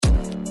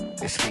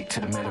Escape to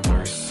the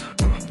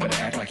metaverse.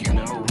 Better act like you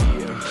know.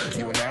 Yeah.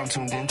 You are now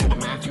tuned into the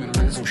Matthew and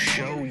Rizzle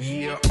show.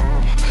 Yeah.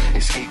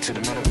 Escape to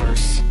the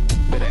metaverse.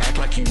 Better act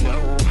like you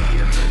know.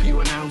 Yeah. You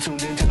are now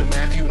tuned into the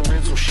Matthew and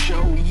Rizzle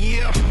show.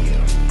 Yeah.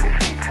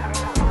 Escape to the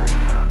metaverse.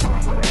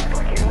 Better act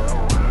like you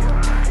know.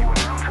 Yeah. You are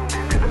now tuned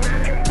into the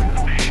Matthew and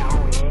Rizzle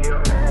show. Yeah.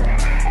 Escape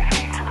to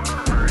the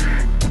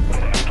metaverse.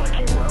 Better act like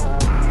you know.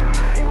 Yeah.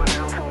 You are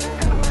now tuned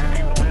into the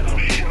Matthew and Rizzle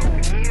show.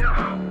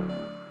 Yeah.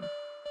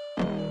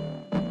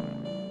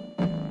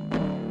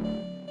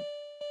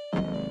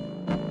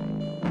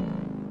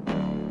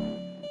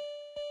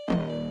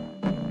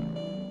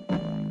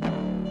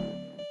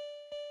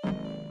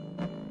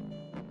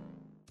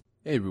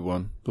 Hey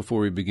everyone, before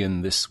we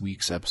begin this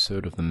week's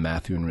episode of the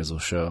Matthew and Rizzle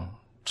Show,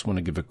 just want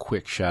to give a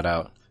quick shout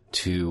out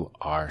to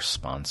our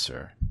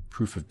sponsor,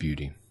 Proof of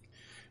Beauty.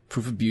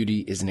 Proof of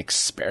Beauty is an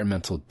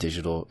experimental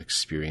digital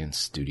experience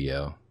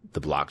studio.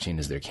 The blockchain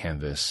is their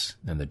canvas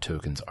and the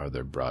tokens are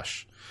their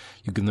brush.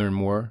 You can learn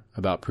more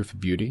about Proof of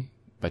Beauty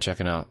by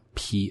checking out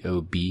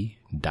pob.studio.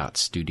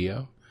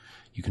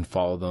 You can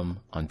follow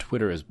them on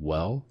Twitter as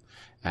well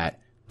at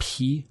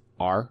PRRF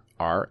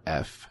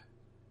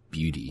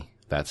Beauty.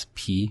 That's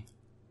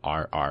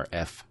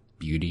PRRF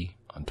Beauty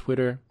on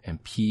Twitter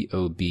and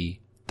pob.studio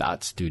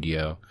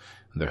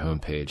on their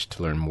homepage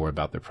to learn more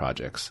about their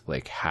projects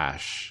like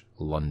Hash,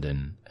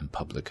 London, and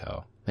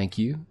Publico. Thank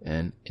you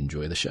and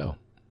enjoy the show.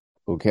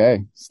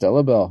 Okay,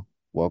 Stellabelle,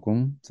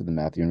 welcome to the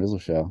Matthew and Rizzle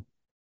Show.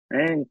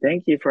 Hey,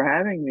 thank you for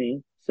having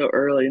me so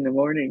early in the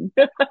morning.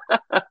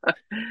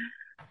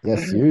 Yeah,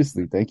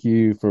 seriously, thank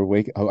you for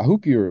waking. I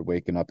hope you're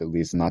waking up at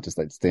least, not just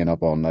like staying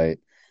up all night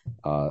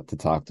to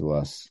talk to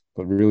us.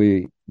 But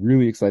really,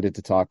 really excited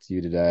to talk to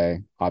you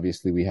today.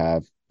 Obviously, we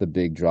have the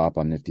big drop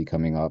on Nifty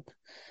coming up,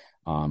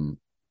 the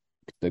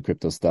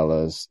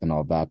CryptoStellas and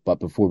all that.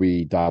 But before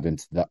we dive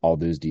into all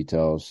those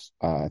details,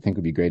 I think it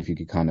would be great if you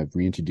could kind of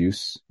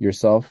reintroduce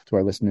yourself to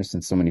our listeners,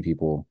 since so many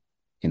people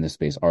in this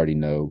space already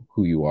know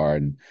who you are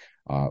and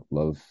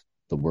love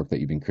the work that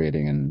you've been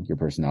creating and your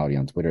personality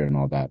on Twitter and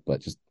all that.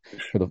 But just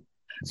for the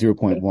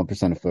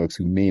 0.1% of folks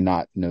who may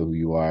not know who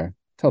you are,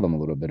 tell them a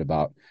little bit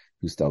about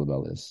who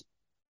Stellabelle is.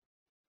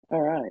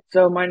 All right.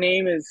 So my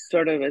name is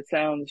it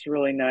sounds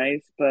really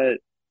nice, but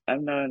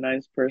I'm not a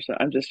nice person.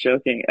 I'm just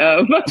joking.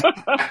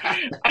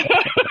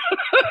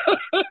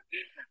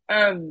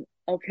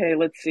 Okay,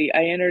 let's see.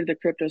 I entered the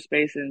crypto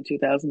space in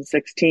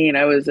 2016.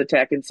 I was a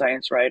tech and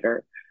science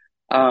writer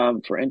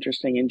for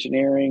Interesting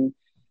Engineering.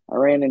 I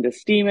ran into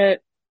Steemit.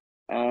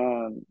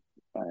 I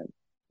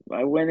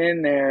went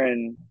in there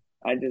and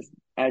I just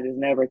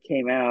never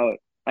came out.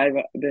 I've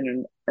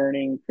been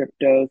earning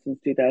crypto since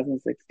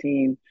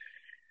 2016.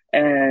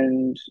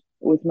 And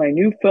with my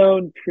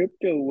newfound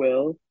crypto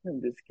wealth,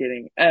 I'm just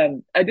kidding.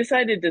 I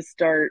decided to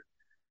start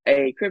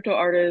a crypto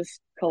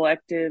artist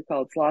collective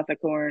called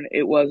Slothicorn.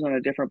 It was on a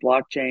different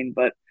blockchain,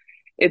 but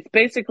it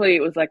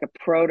was like a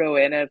proto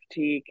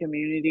NFT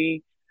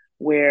community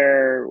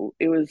where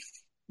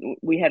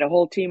we had a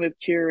whole team of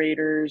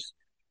curators.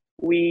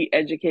 We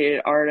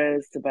educated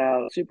artists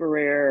about super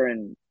rare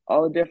and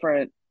all the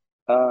different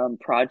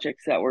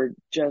projects that were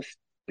just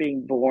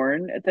being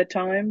born at the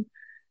time.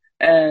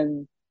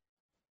 And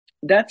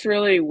that's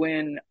really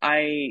when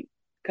I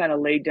kind of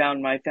laid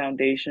down my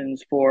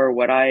foundations for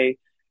what I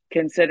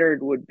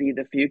considered would be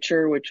the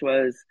future, which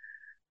was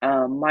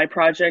my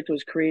project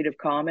was Creative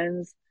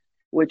Commons,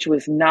 which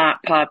was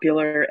not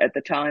popular at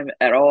the time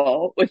at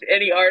all with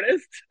any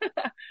artist.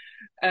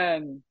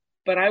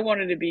 But I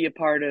wanted to be a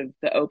part of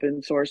the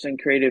open source and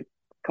Creative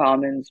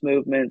Commons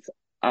movements.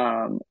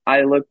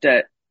 I looked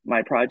at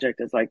my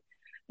project as like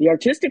the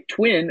artistic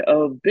twin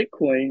of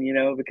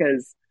Bitcoin,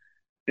 because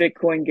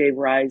Bitcoin gave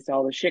rise to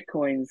all the shit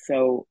coins.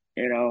 So,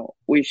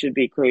 we should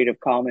be Creative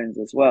Commons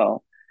as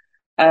well.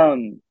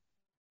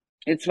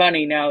 It's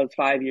funny now, it's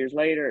 5 years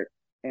later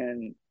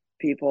and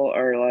people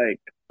are like,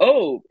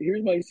 oh,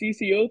 here's my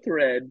CCO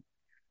thread.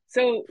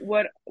 So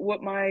what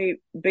my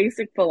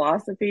basic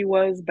philosophy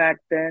was back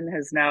then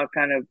has now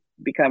kind of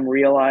become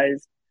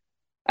realized.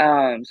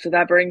 So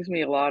that brings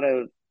me a lot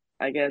of,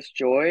 I guess,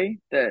 joy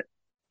that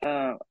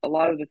a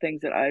lot of the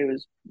things that I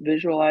was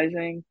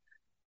visualizing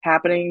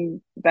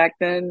happening back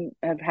then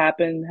have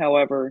happened.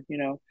 However,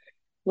 a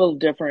little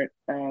different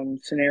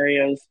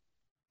scenarios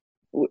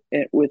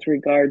with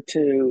regard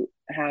to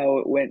how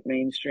it went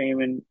mainstream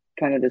and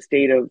kind of the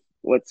state of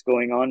what's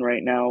going on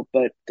right now.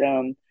 But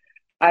so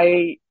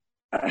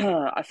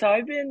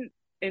I've been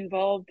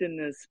involved in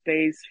this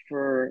space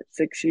for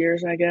 6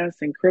 years, I guess,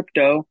 in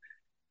crypto.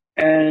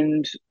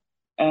 And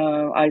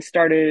I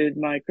started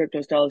my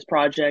CryptoStellas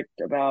project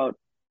about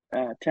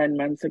 10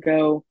 months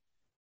ago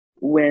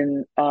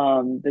when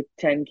the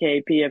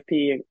 10K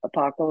PFP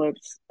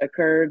apocalypse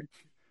occurred.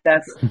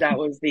 That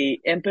was the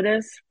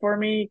impetus for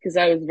me, because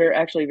I was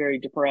very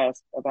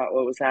depressed about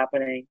what was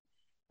happening.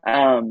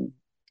 I'm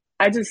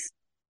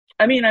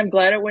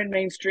glad it went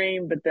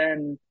mainstream, but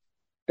then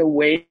the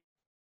way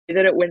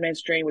that it went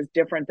mainstream was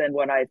different than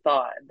what I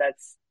thought.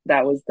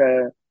 That was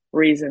the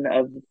reason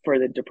for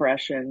the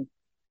depression.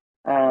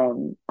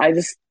 I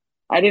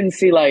I didn't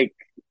see like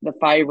the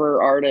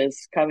Fiverr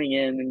artists coming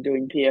in and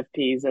doing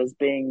PFPs as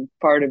being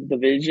part of the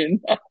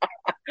vision.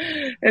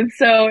 And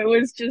so it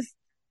was just,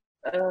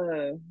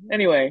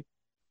 anyway,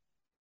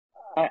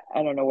 I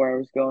don't know where I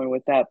was going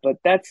with that, but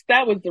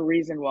that was the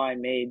reason why I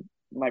made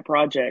my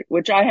project,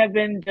 which I have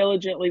been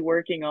diligently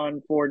working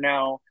on for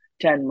now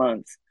 10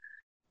 months.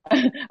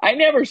 I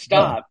never Huh.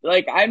 stopped.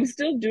 Like I'm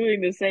still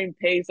doing the same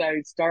pace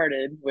I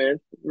started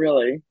with,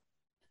 really.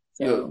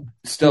 So,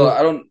 Stella,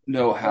 I don't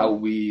know how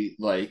we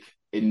like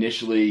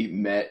initially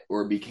met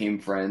or became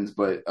friends,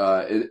 but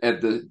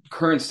at the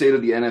current state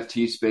of the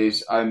NFT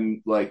space,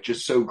 I'm like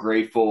just so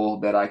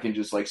grateful that I can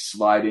just like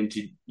slide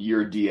into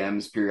your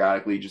DMs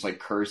periodically, just like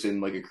cursing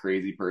like a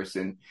crazy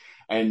person.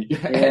 And,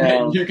 yeah.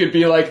 and you could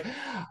be like,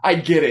 I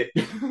get it,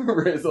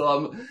 Rizzle.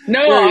 I'm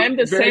No, very, I'm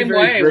the very, same very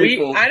way.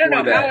 grateful I don't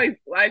for know how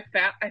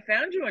that. I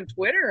found you on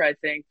Twitter, I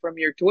think, from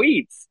your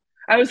tweets.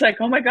 I was like,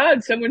 oh my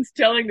God, someone's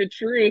telling the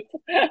truth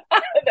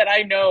that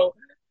I know.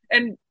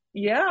 And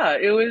yeah,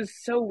 it was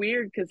so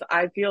weird because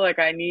I feel like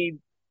I need,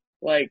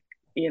 like,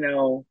 you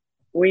know,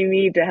 we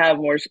need to have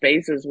more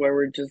spaces where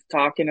we're just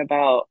talking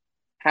about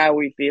how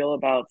we feel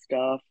about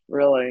stuff,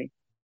 really,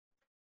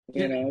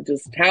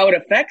 just how it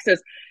affects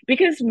us.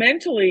 Because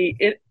mentally,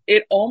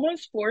 it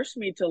almost forced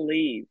me to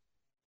leave.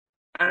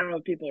 I don't know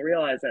if people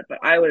realize that, but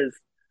I was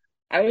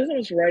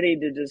almost ready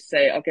to just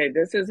say, okay,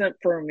 this isn't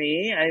for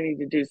me. I need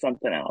to do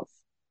something else.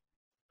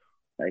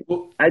 Like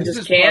Well, I this just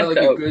is probably can't like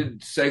a though.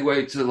 good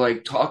segue to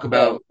like talk Oh,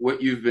 about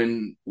what you've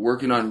been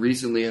working on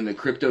recently in the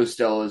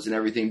CryptoStellas and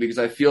everything, because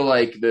I feel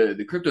like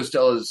the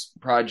CryptoStellas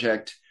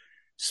project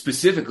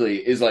specifically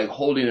is like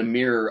holding a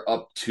mirror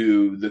up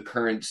to the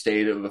current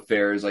state of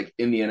affairs, like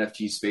in the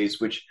NFT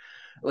space, which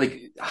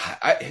like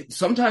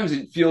sometimes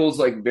it feels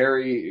like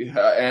very,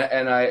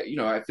 and I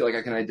feel like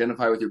I can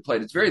identify with your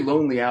plight. It's very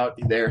lonely out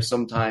there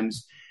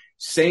sometimes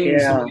saying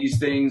some of yeah. these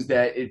things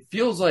that it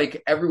feels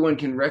like everyone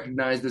can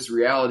recognize this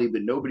reality,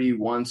 but nobody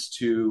wants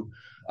to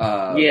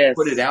put it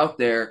Yes. out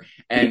there.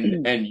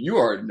 And you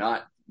are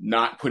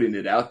not putting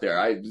it out there.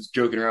 I was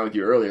joking around with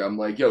you earlier. I'm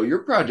like, yo,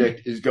 your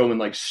project is going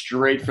like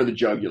straight for the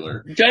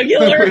jugular.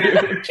 Jugular.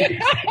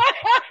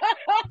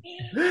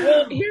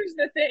 Well, here's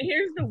the thing.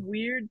 Here's the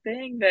weird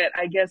thing that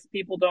I guess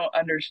people don't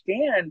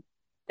understand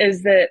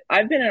is that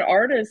I've been an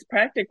artist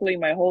practically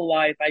my whole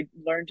life. I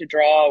learned to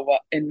draw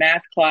in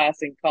math class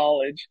in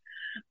college.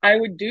 I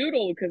would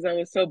doodle because I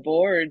was so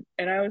bored,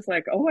 and I was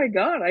like, "Oh my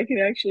God, I can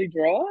actually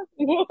draw!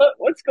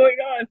 What's going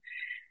on?"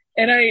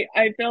 And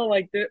I felt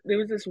like there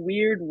was this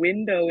weird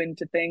window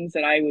into things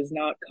that I was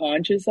not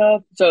conscious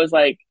of. So it was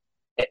like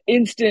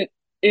instant,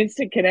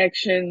 instant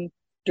connection,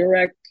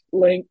 direct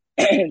link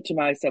to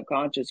my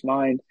subconscious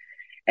mind.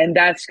 And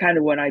that's kind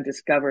of when I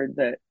discovered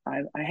that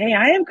hey,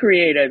 I am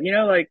creative,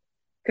 like,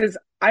 because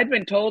I'd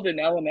been told in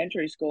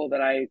elementary school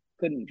that I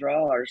couldn't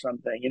draw or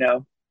something,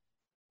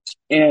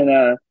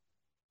 and,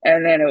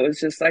 and then it was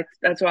just like,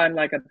 that's why I'm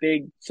like a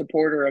big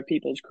supporter of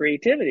people's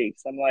creativity.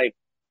 So I'm like,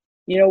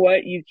 you know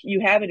what?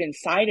 You have it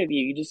inside of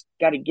you. You just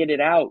got to get it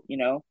out.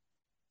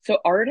 So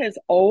art has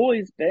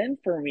always been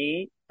for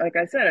me. Like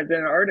I said, I've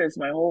been an artist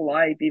my whole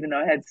life, even though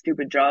I had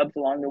stupid jobs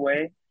along the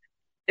way.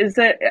 Is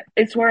that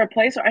it's where a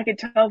place where I could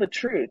tell the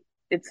truth.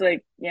 It's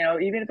like,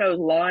 even if I was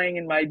lying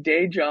in my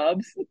day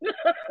jobs,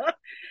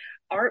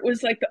 art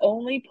was like the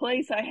only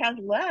place I had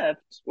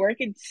left where I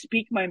could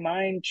speak my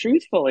mind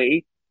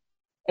truthfully.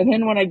 And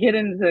then when I get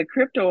into the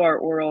crypto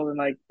art world and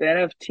like the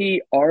NFT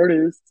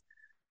artists,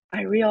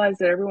 I realize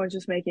that everyone's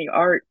just making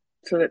art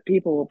so that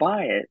people will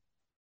buy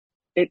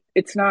it.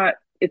 It's not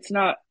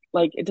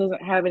like it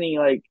doesn't have any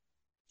like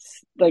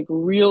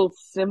real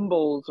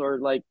symbols or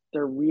like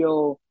their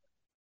real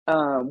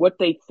what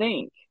they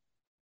think.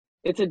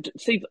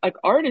 See, like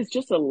art is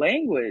just a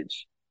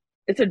language.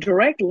 It's a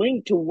direct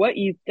link to what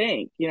you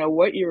think,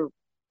 what your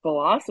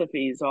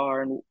philosophies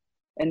are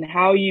and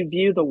how you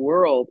view the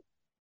world.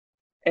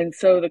 And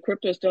so the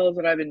crypto stills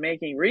that I've been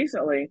making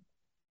recently,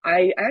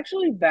 I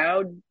actually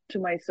vowed to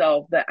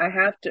myself that I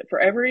have to, for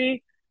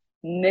every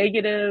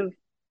negative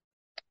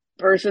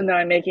person that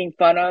I'm making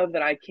fun of,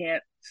 that I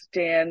can't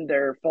stand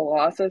their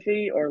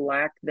philosophy or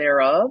lack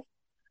thereof,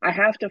 I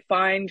have to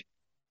find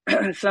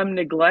some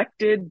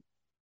neglected,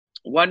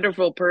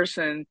 wonderful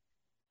person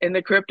in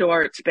the crypto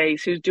art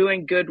space who's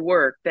doing good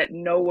work that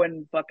no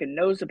one fucking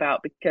knows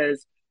about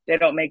because they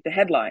don't make the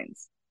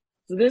headlines.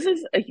 So this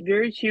is a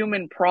very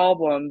human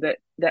problem that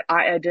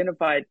I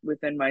identified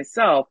within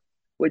myself,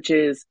 which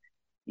is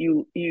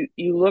you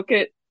look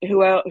at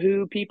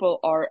who people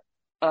are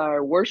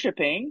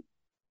worshiping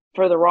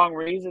for the wrong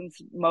reasons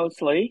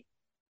mostly.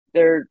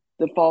 They're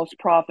the false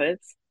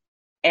prophets.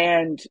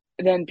 And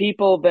then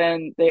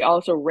they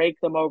also rake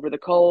them over the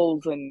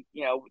coals, and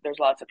there's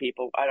lots of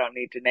people, I don't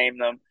need to name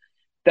them,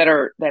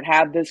 that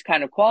have this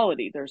kind of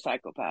quality. They're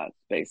psychopaths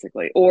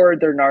basically, or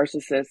they're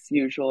narcissists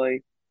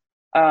usually.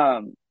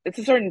 It's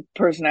a certain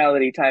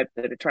personality type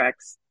that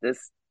attracts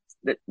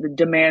that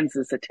demands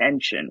this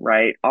attention,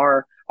 right?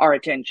 Our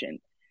attention.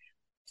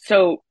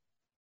 So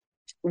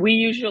we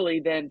usually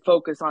then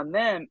focus on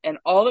them, and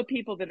all the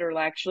people that are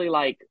actually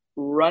like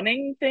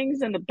running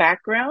things in the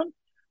background,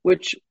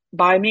 which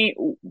by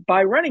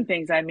running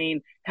things, I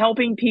mean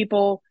helping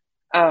people,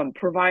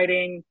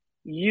 providing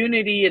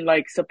unity and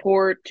like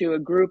support to a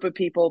group of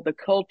people, the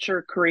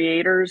culture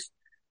creators,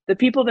 the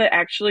people that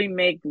actually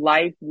make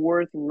life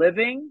worth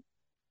living.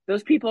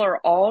 Those people are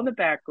all in the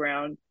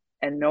background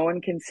and no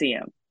one can see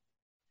them.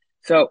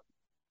 So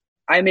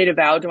I made a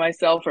vow to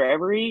myself for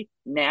every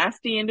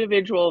nasty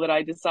individual that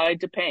I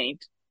decide to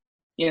paint,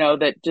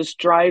 that just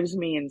drives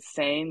me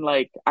insane,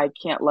 like I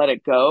can't let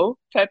it go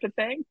type of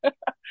thing.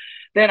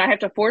 Then I have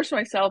to force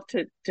myself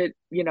to,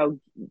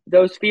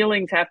 those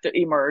feelings have to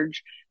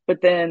emerge,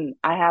 but then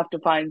I have to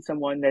find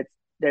someone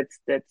that's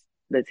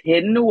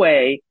hidden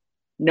away,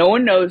 no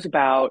one knows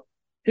about,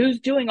 who's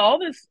doing all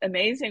this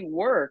amazing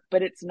work,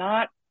 but it's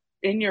not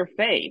in your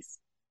face,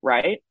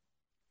 right?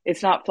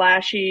 It's not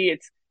flashy.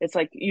 It's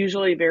like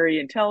usually very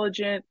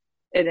intelligent,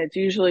 and it's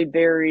usually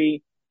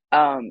very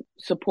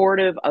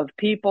supportive of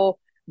people.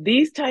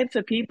 These types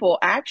of people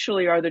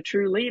actually are the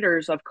true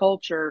leaders of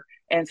culture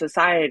and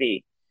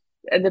society.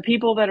 And the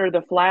people that are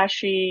the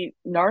flashy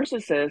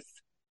narcissists,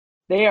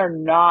 they are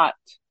not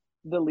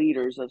the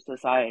leaders of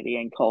society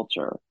and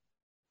culture.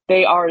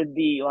 They are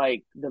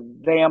the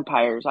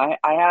vampires. I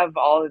have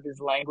all of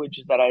this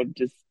language that I've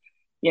just,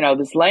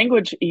 this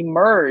language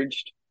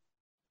emerged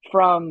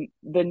from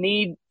the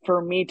need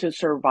for me to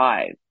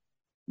survive,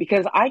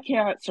 because I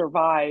cannot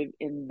survive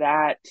in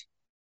that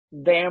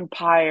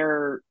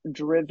vampire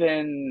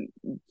driven,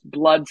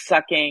 blood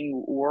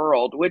sucking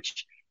world,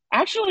 which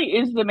actually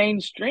is the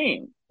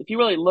mainstream. If you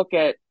really look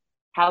at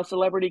how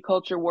celebrity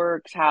culture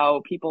works,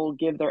 how people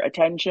give their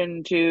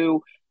attention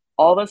to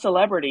all the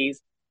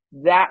celebrities,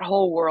 that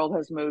whole world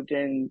has moved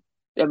in.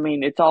 I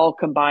mean, it's all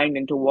combined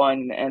into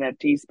one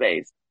NFT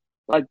space.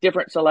 Like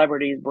different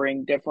celebrities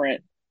bring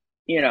different,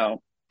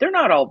 they're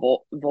not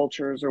all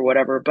vultures or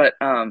whatever, but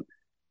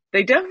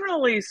they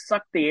definitely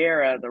suck the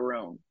air out of the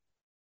room.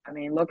 I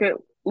mean, look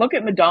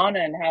at Madonna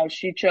and how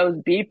she chose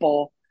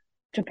Beeple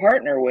to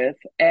partner with.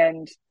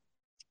 And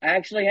I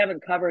actually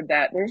haven't covered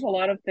that. There's a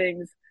lot of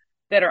things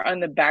that are on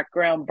the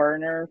background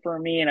burner for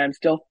me, and I'm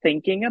still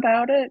thinking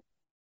about it.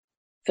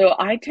 So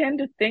I tend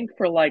to think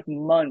for like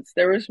months.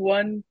 There was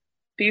one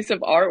piece of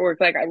artwork,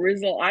 like I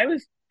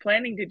was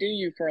planning to do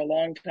you for a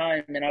long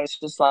time, and I was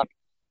just like,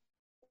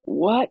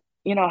 what?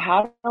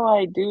 How do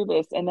I do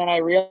this? And then I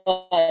realized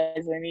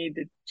I need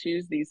to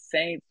choose these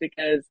saints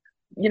because,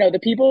 the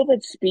people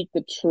that speak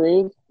the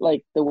truth,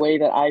 like the way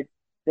that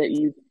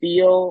you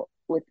feel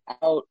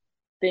without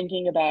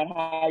thinking about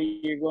how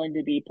you're going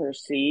to be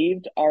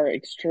perceived, are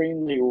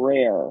extremely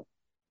rare,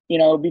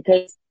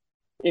 because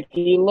if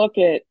you look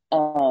at,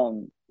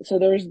 so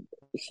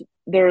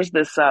there's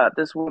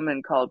this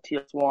woman called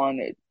Teal Swan.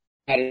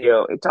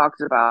 It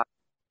talks about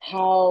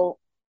how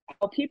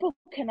people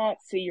cannot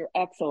see your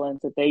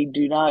excellence if they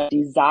do not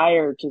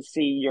desire to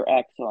see your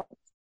excellence.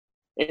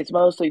 It's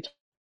mostly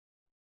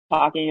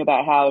talking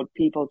about how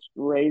people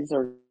raise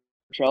their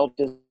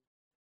children,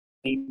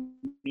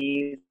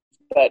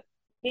 but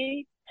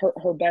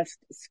her best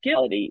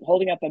skill,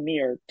 holding up a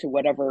mirror to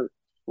whatever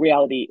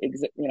reality,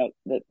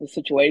 the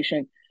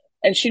situation.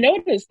 And she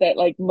noticed that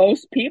like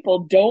most people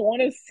don't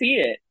want to see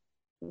it.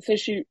 So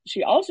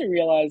she also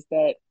realized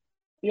that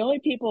the only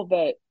people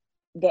that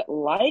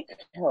like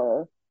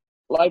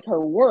her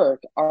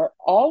work are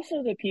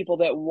also the people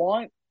that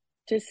want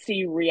to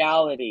see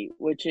reality,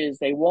 which is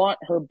they want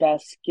her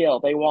best skill.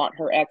 They want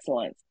her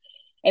excellence.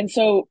 And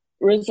so,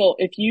 Rizzle,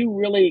 if you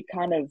really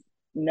kind of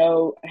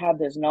have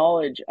this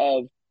knowledge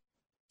of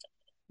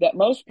that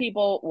most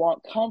people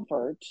want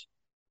comfort,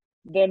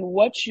 then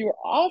what you're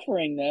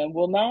offering them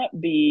will not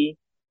be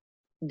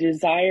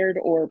desired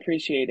or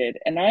appreciated.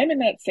 And I'm in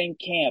that same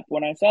camp.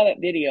 When I saw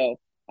that video,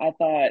 I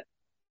thought,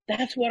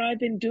 that's what I've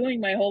been doing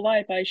my whole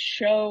life. I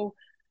show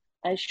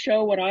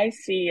what I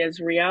see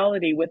as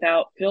reality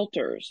without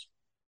filters.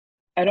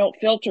 I don't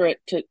filter it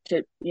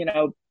to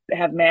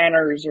have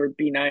manners or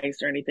be nice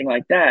or anything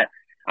like that.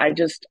 I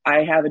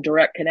have a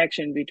direct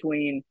connection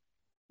between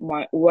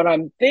what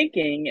I'm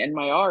thinking and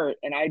my art,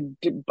 and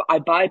I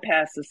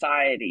bypass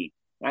society.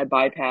 I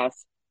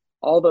bypass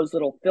all those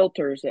little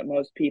filters that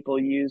most people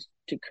use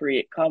to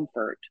create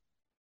comfort.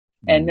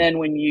 And then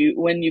when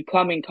you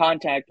come in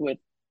contact with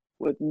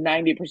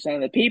 90%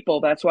 of the people,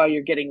 that's why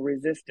you're getting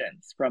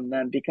resistance from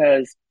them,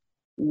 because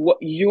what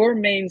your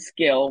main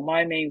skill,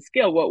 my main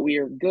skill, what we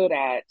are good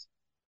at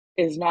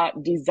is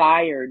not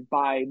desired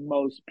by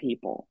most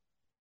people.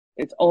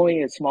 It's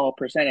only a small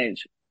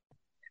percentage.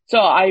 So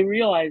I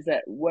realized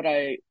that when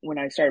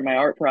I started my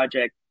art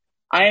project,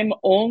 I'm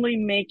only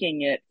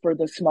making it for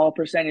the small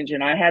percentage,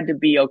 and I had to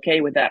be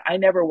okay with that. I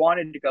never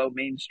wanted to go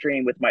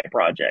mainstream with my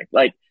project.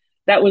 Like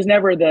that was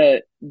never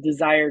the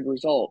desired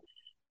result.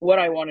 What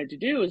I wanted to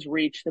do is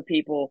reach the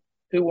people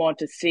who want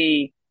to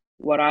see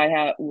what I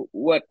have,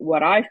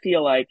 what I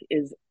feel like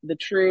is the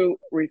true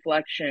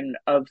reflection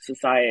of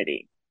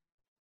society.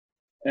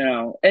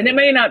 And it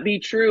may not be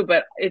true,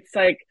 but it's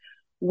like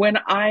when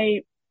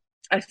I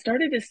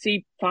started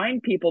to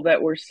find people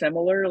that were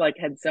similar, like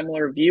had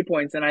similar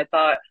viewpoints, and I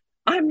thought,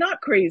 I'm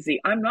not crazy.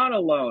 I'm not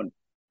alone.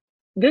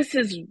 This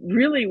is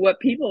really what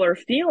people are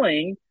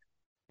feeling,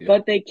 Yeah.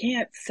 but they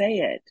can't say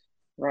it,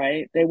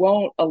 right? They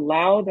won't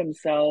allow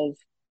themselves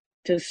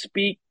to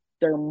speak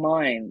their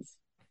minds.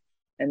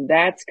 And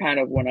that's kind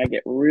of when I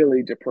get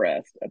really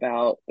depressed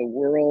about the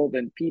world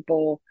and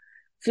people.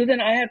 So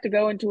then I have to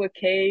go into a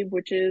cave,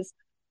 which is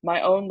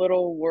my own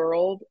little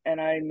world, and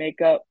I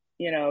make up,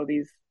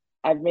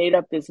 I've made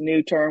up this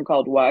new term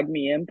called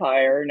Wagmi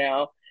Empire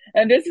now.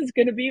 And this is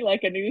going to be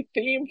like a new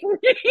theme for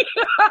me.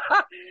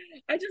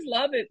 I just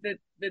love it that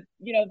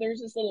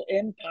there's this little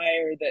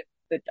empire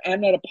that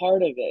I'm not a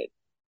part of it.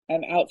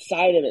 I'm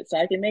outside of it, so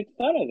I can make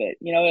fun of it.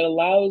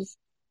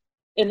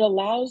 It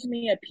allows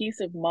me a peace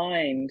of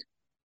mind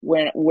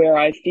where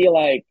I feel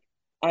like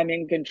I'm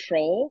in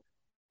control,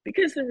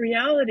 because the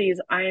reality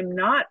is I am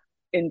not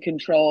in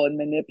control and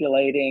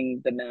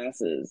manipulating the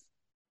masses.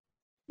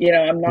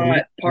 I'm not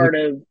Like part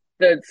of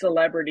the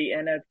celebrity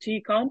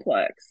NFT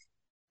complex.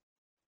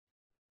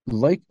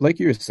 like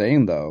you were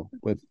saying though,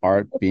 with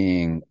art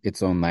being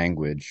its own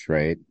language,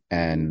 right?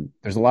 And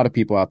there's a lot of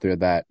people out there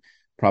that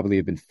probably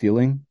have been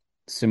feeling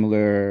a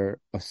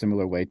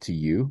similar way to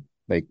you,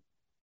 like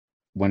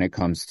when it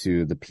comes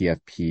to the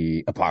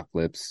PFP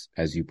apocalypse,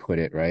 as you put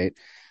it, right?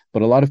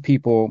 But a lot of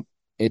people,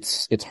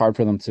 it's hard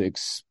for them to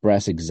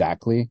express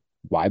exactly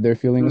why they're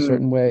feeling a Mm,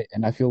 certain way.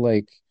 And I feel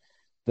like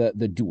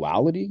the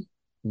duality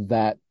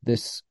that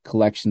this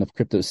collection of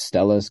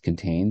CryptoStellas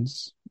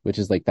contains, which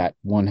is like that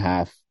one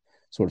half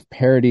sort of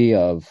parody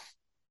of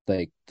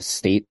like the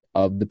state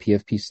of the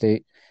PFP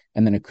state,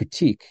 and then a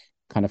critique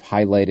kind of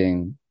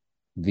highlighting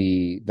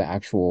the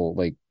actual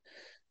like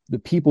the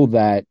people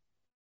that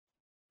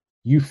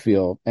you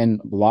feel and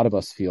a lot of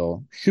us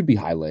feel should be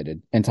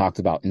highlighted and talked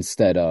about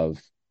instead of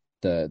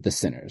the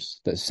sinners,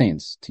 the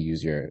saints, to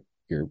use your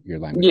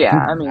language. I yeah,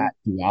 think I that mean,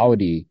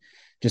 duality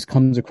just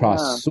comes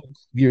across yeah. so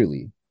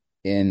clearly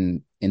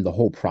in the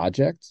whole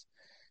project.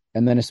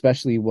 And then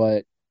especially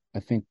what I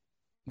think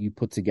you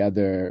put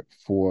together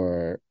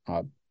for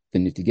the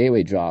Nifty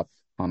Gateway drop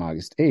on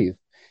August 8th,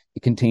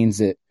 it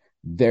contains it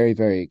very,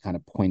 very kind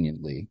of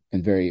poignantly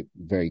and very,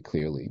 very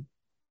clearly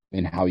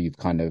in how you've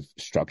kind of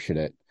structured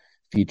it,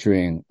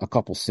 featuring a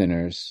couple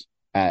sinners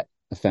at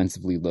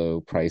offensively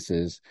low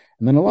prices,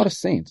 and then a lot of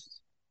saints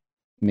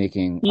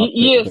making up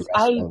the Yes,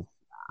 rest of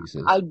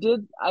I pieces.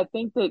 did. I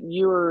think that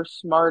you were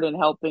smart in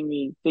helping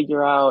me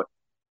figure out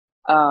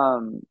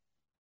um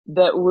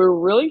that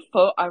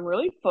I'm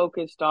really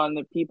focused on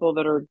the people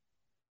that are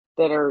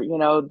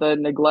the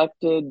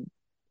neglected,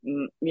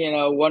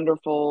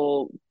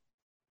 wonderful,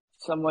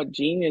 somewhat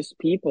genius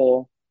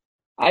people.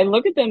 I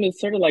look at them as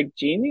sort of like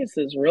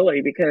geniuses,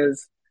 really,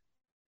 because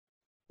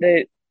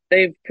they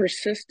they've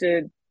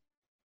persisted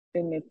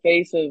in the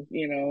face of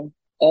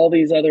all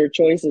these other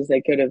choices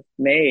they could have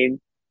made.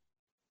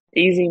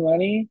 Easy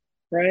money,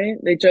 right?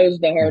 They chose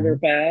the harder Mhm,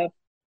 path.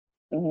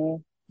 Uh-huh.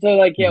 So,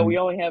 like, yeah, we mhm,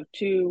 only have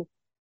two.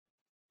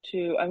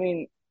 I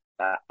mean,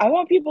 I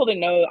want people to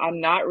know I'm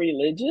not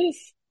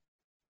religious.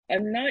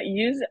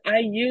 I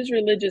use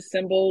religious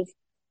symbols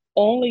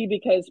only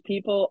because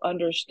people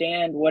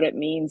understand what it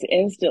means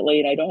instantly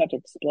and I don't have to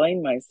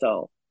explain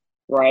myself,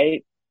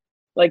 right?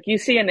 Like you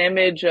see an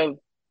image of,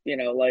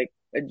 like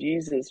a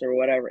Jesus or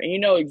whatever, and you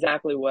know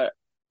exactly what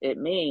it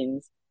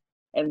means.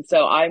 And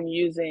so I'm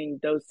using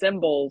those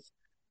symbols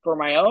for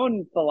my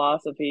own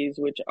philosophies,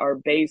 which are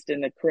based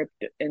in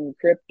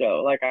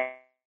crypto. Like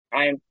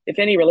I'm, if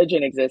any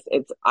religion exists,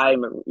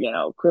 I'm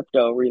a,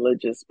 crypto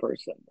religious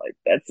person. Like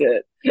that's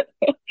it.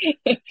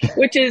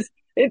 Which is,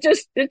 it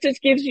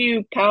just gives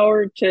you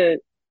power to,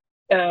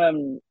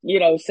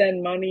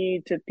 send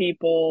money to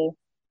people.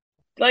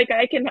 Like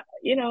I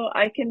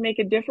can make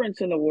a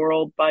difference in the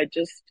world by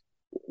just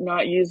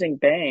not using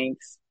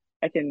banks.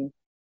 I can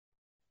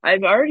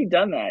I've already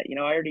done that. I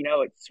already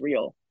know it's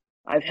real.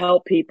 I've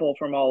helped people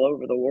from all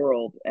over the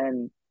world,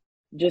 and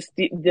just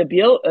the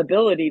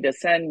ability to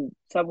send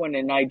someone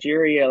in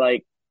Nigeria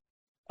like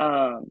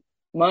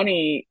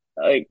money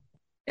like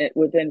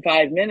within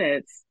 5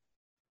 minutes.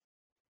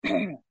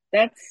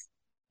 That's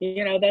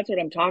that's what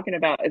I'm talking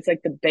about. It's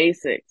like the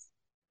basics.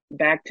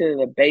 Back to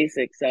the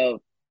basics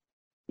of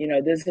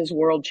this is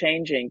world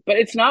changing, but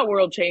it's not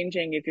world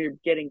changing if you're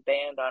getting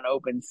banned on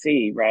open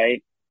sea,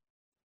 right?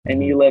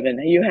 And mhm.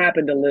 you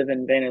happen to live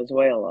in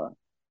Venezuela.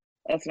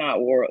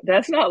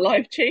 That's not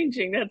life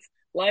changing. That's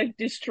life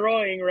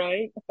destroying,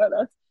 right?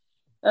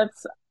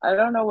 That's I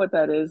don't know what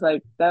that is.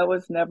 Like that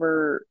was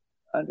never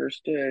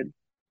understood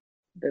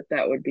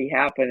that would be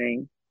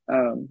happening.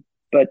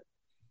 But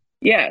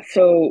yeah,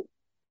 so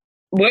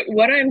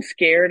what I'm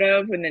scared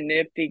of when the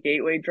Nifty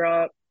Gateway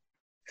drop.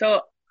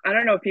 So I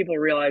don't know if people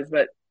realize,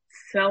 but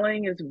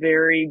selling is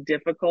very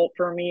difficult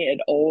for me.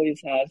 It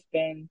always has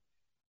been.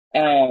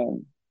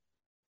 Um,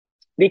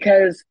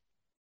 because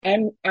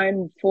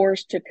I'm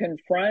forced to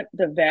confront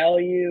the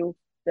value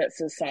that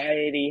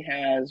society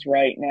has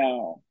right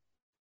now.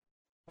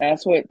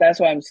 That's why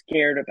I'm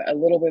scared of, a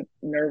little bit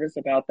nervous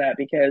about that,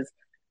 because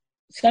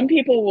some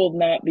people will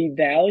not be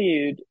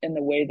valued in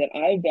the way that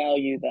I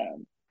value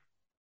them.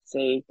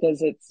 See,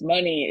 because it's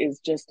money is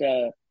just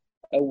a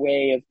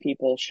way of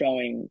people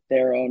showing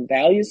their own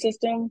value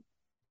system.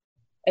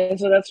 And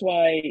so that's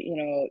why,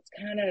 it's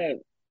kind of,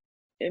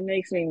 it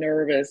makes me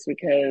nervous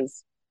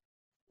because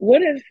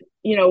what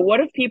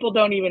if people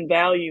don't even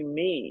value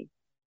me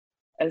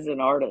as an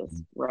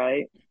artist,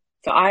 right?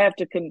 So I have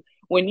to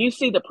when you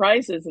see the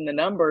prices and the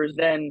numbers,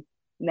 then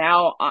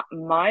now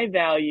my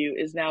value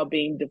is now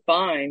being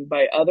defined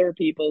by other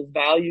people's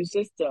value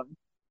system.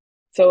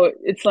 So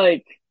it's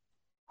like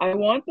I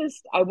want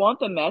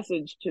the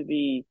message to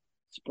be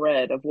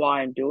spread of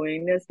why I'm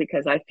doing this,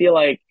 because I feel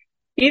like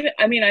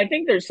I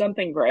think there's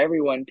something for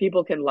everyone.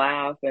 People can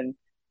laugh, and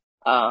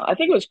I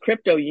think it was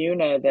Crypto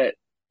Una that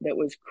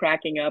was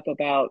cracking up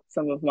about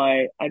some of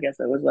my, I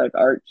guess it was like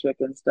art chick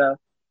and stuff.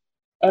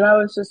 And I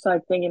was just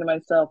like thinking to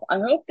myself, I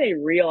hope they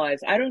realize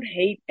I don't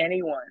hate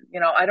anyone.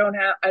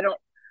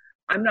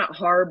 I'm not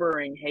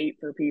harboring hate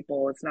for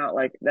people. It's not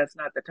like, that's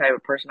not the type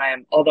of person I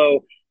am.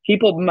 Although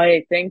people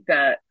might think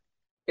that.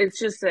 It's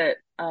just that,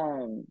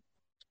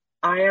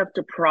 I have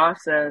to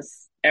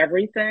process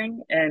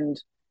everything, and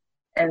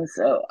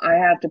so I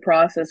have to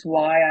process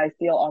why I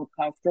feel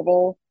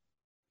uncomfortable.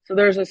 So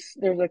there's a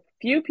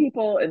few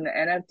people in the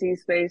NFT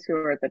space who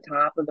are at the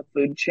top of the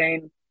food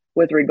chain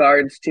with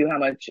regards to how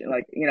much,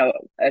 like,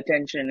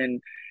 attention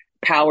and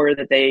power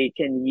that they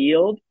can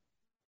yield.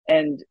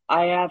 And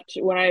I have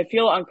to, when I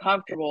feel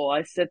uncomfortable,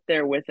 I sit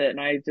there with it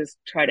and I just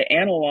try to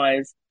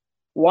analyze,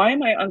 why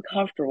am I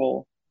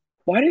uncomfortable?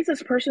 Why does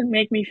this person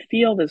make me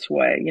feel this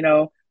way?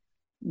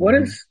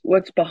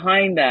 What's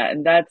behind that?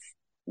 And that's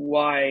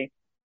why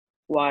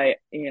I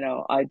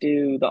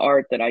do the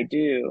art that I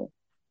do.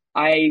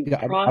 I Yeah,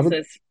 I would.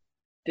 process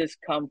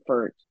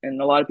discomfort,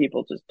 and a lot of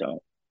people just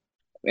don't.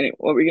 Anyway,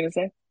 what were you gonna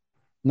say?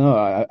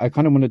 No, I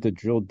kind of wanted to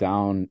drill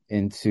down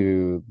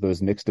into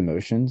those mixed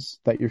emotions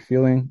that you're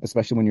feeling,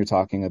 especially when you're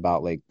talking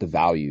about like the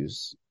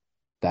values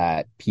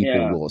that people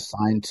Yeah, will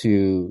assign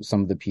to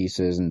some of the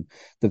pieces and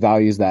the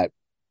values that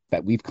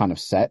we've kind of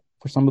set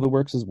for some of the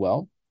works as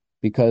well,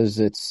 because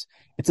it's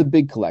a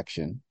big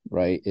collection,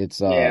 right?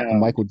 It's a yeah.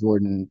 Michael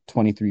Jordan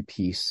 23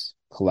 piece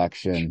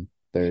collection.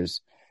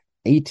 There's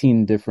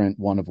 18 different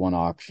one of one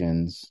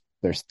auctions.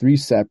 There's three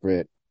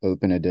separate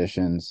open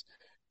editions,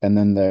 and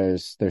then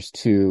there's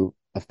two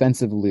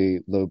offensively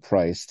low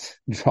priced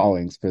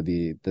drawings for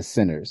the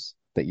sinners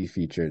that you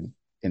featured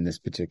in this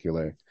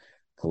particular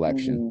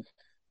collection.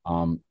 Hmm.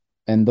 Um,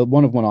 and the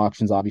one of one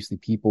auctions, obviously,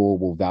 people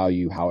will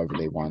value however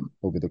they want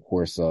over the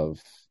course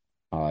of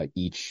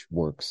each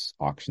work's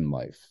auction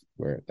life,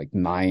 where like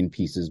nine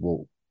pieces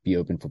will be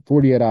open for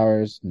 48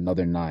 hours,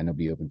 another nine will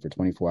be open for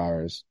 24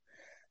 hours.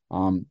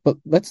 But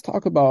let's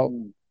talk about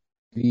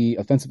the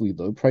offensively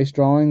low price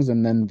drawings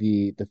and then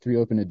the three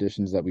open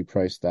editions that we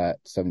priced at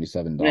Yeah,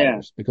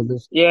 $77, because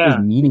there's yeah.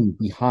 meaning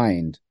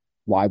behind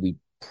why we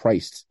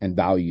priced and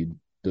valued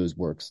those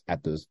works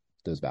at those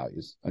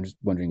values. I'm just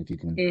wondering if you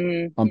can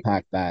Hmm.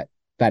 unpack that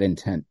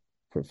intent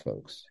for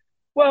folks.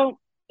 Well,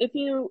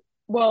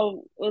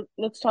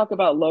 let's talk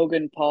about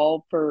Logan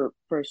Paul for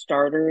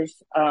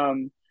starters.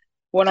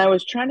 When I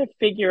was trying to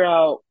figure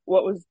out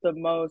what was the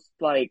most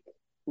like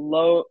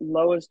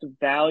lowest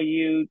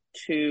value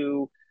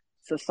to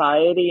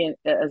society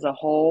as a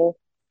whole,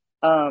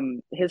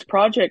 his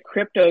project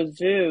Crypto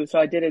Zoo. So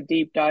I did a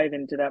deep dive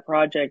into that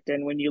project,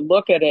 and when you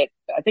look at it,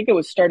 I think it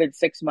was started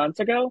 6 months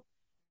ago.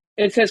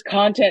 It says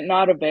content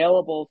not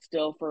available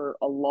still for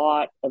a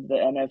lot of the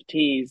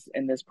NFTs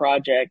in this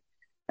project.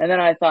 And then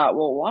I thought,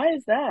 well, why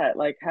is that?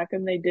 Like, how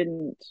come it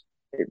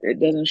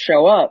doesn't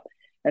show up?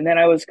 And then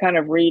I was kind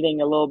of reading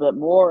a little bit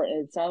more,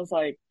 and it sounds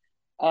like,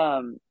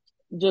 um,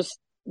 just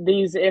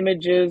these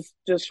images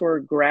just were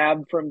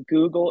grabbed from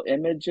Google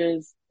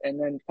Images and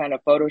then kind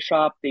of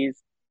Photoshop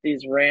these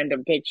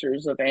random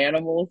pictures of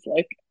animals.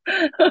 Like,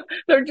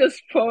 they're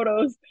just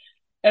photos.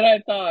 And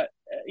I thought,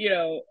 you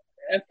know,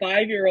 a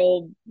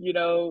 5-year-old,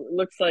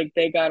 looks like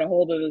they got a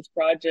hold of this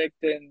project,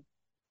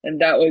 and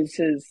that was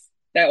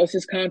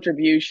his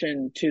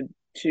contribution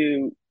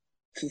to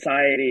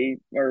society,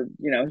 or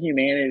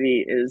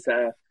humanity, is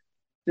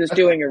just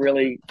doing a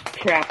really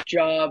crap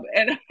job.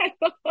 And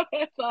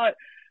I thought,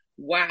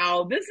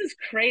 wow, this is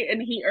great.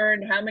 And he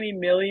earned how many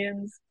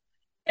millions?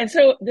 And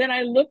so then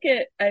I look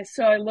at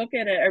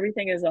it,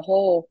 everything as a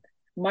whole.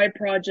 My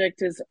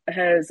project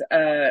has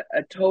a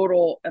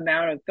total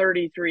amount of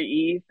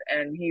 33 ETH,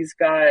 and he's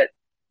got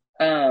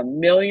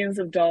millions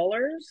of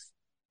dollars.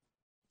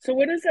 So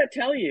what does that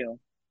tell you?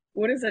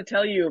 What does that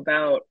tell you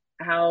about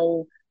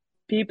how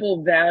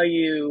people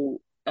value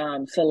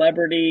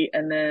celebrity,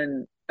 and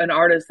then an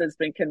artist that's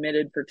been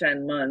committed for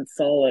 10 months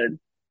solid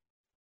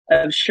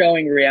of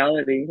showing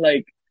reality?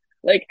 Like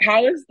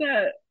how is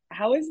that?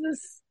 How is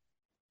this?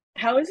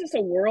 How is this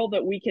a world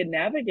that we can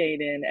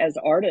navigate in as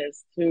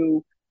artists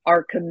who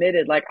are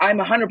committed? Like, I'm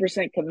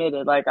 100%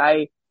 committed. Like,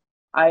 I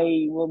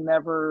will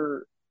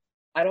never,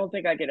 I don't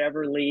think I could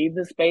ever leave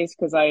the space,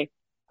 because I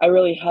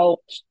really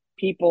helped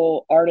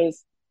people,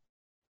 artists,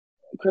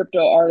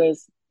 crypto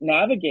artists,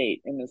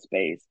 navigate in the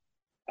space.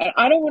 And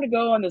I don't want to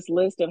go on this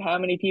list of how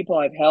many people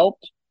I've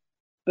helped,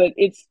 but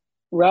it's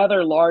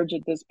rather large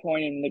at this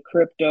point in the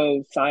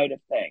crypto side of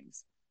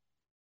things.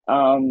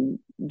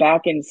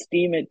 Back in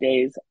Steemit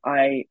days,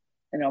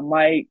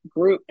 my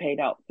group paid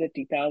out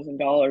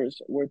 $50,000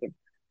 worth of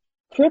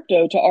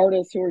crypto to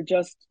artists who were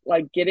just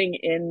like getting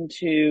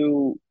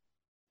into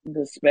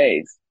the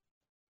space.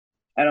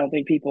 I don't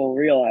think people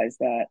realize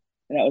that.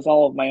 And that was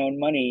all of my own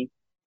money.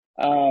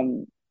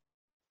 And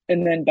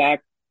then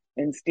back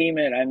in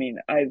Steemit, I mean,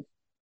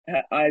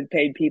 I've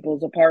paid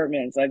people's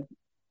apartments. I've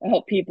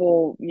helped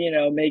people,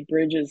 make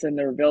bridges in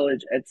their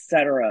village,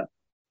 etc.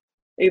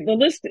 The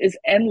list is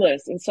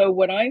endless. And so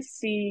when I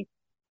see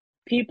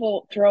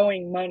people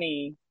throwing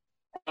money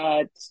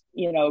at,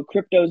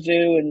 Crypto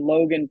Zoo and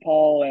Logan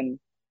Paul and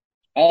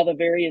all the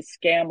various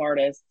scam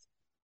artists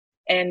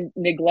and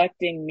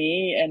neglecting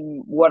me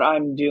and what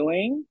I'm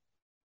doing,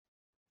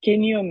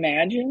 can you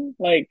imagine?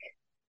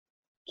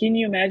 Can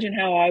you imagine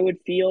how I would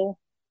feel?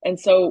 And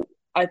so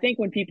I think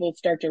when people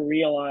start to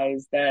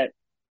realize that,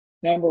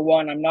 number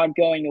one, I'm not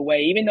going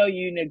away, even though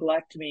you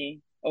neglect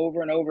me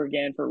over and over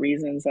again for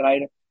reasons that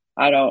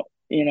I don't,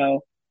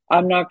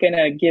 I'm not going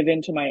to give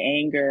into my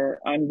anger.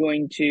 I'm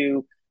going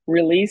to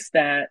release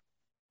that,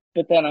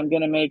 but then I'm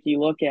going to make you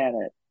look at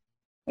it.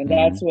 And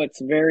that's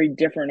what's very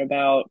different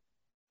about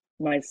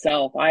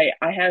myself. I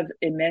have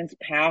immense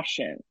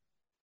passion.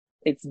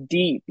 It's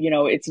deep,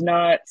 it's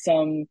not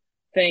some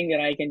thing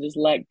that I can just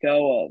let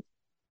go of.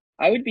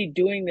 I would be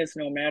doing this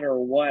no matter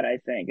what, I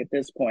think, at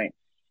this point.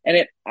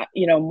 And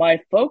my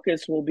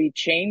focus will be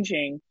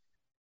changing,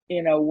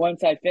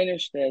 once I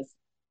finish this,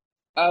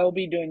 I will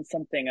be doing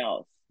something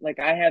else. Like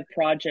I have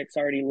projects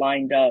already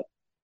lined up,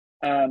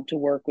 to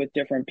work with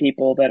different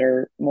people that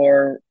are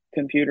more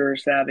computer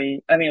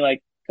savvy. I mean,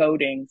 like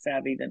coding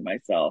savvy than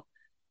myself.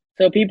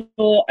 So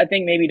people, I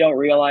think, maybe don't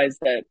realize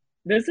that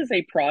this is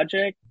a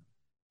project.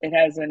 It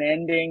has an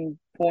ending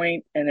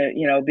point and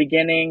a,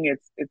 beginning.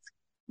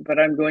 But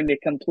I'm going to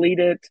complete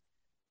it.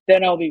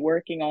 Then I'll be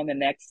working on the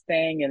next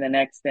thing and the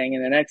next thing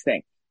and the next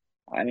thing.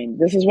 I mean,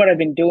 this is what I've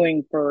been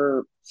doing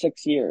for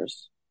 6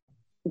 years.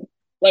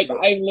 Like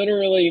I've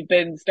literally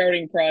been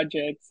starting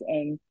projects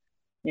and,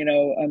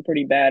 I'm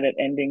pretty bad at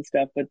ending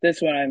stuff, but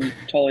this one I'm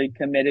totally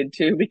committed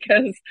to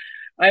because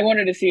I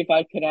wanted to see if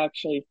I could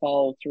actually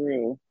follow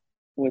through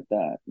with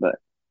that. But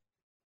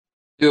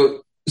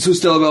so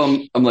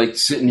Stellabelle, I'm like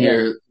sitting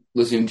here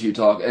listening to you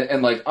talk,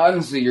 and like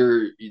honestly,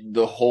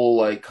 the whole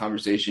like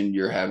conversation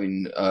you're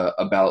having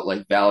about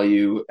like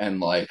value and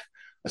like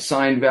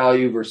assigned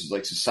value versus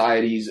like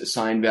society's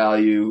assigned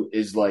value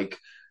is like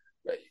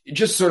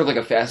just sort of like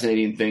a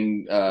fascinating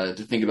thing to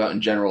think about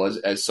in general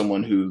as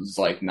someone who's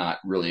like not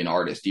really an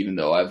artist, even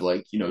though I've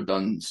like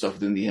done stuff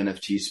within the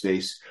NFT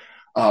space.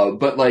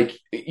 But like,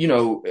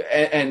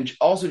 and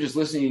also just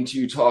listening to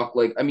you talk,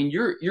 like, I mean,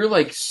 you're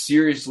like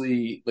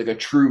seriously like a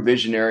true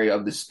visionary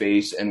of the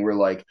space. And we're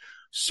like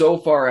so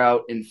far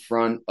out in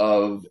front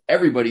of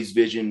everybody's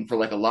vision for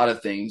like a lot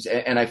of things.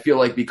 And I feel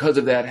like because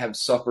of that have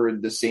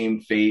suffered the same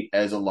fate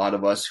as a lot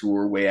of us who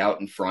are way out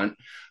in front,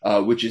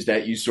 which is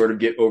that you sort of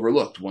get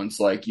overlooked once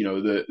like,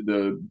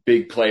 the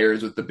big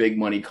players with the big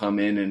money come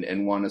in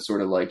and want to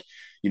sort of like,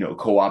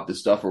 co-opt the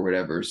stuff or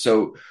whatever.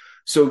 So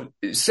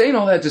saying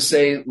all that to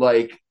say,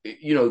 like,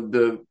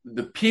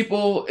 the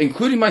people,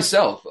 including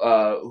myself,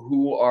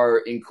 who are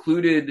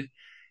included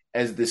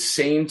as the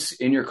saints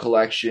in your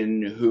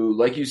collection, who,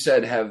 like you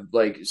said, have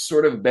like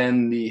sort of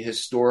been the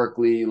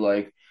historically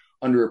like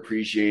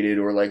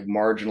underappreciated or like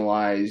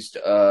marginalized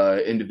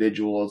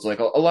individuals, like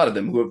a lot of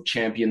them who have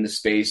championed the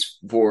space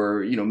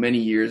for, many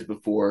years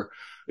before,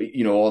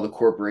 all the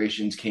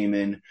corporations came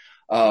in.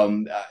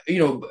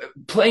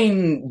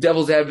 Playing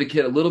devil's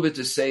advocate a little bit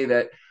to say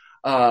that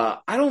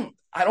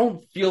I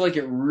don't feel like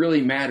it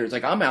really matters.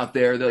 Like I'm out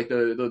there, like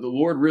the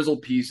Lord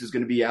Rizzle piece is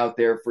going to be out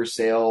there for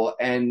sale.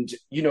 And,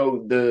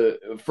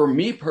 for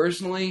me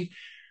personally,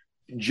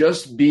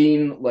 just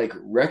being like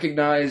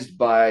recognized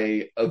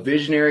by a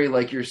visionary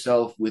like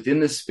yourself within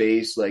the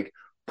space, like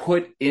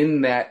put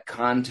in that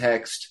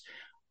context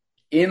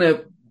in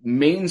a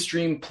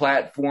mainstream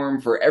platform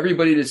for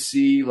everybody to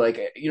see, like,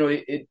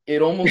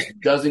 it almost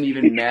doesn't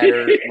even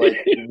matter like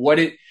what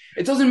it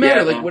doesn't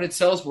matter like what it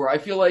sells for. I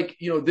feel like,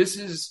 this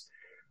is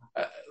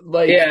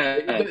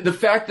the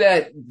fact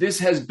that this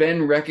has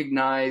been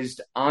recognized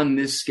on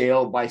this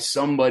scale by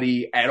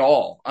somebody at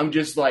all. I'm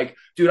just like,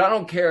 dude, I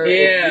don't care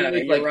if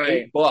it's like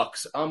right.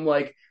 $8. I'm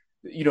like,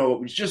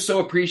 just so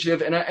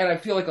appreciative. And I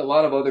feel like a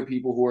lot of other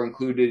people who are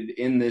included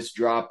in this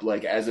drop,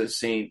 like as a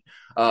saint,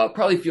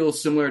 probably feel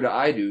similar to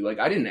I do. Like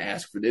I didn't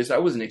ask for this. I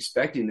wasn't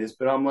expecting this,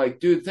 but I'm like,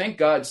 dude, thank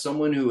God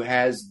someone who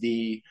has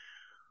the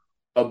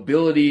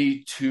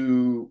ability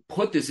to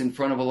put this in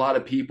front of a lot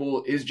of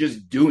people is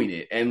just doing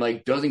it and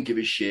like doesn't give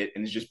a shit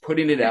and is just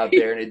putting it out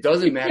there and it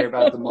doesn't matter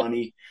about the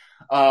money.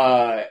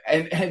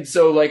 And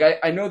so like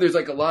I know there's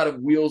like a lot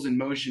of wheels in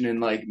motion and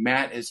like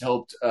Matt has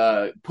helped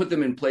put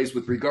them in place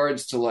with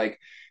regards to like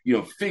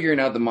figuring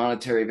out the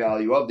monetary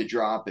value of the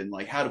drop and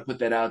like how to put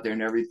that out there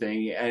and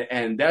everything,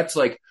 and that's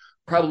like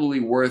probably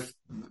worth,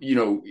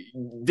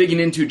 digging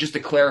into just to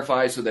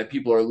clarify so that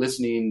people are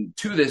listening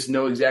to this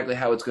know exactly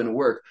how it's going to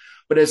work.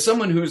 But as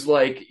someone who's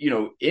like,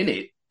 in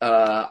it,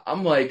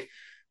 I'm like,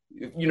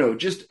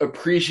 just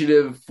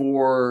appreciative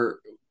for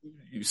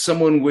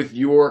someone with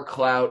your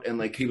clout and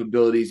like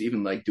capabilities,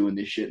 even like doing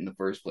this shit in the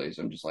first place.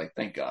 I'm just like,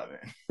 thank God,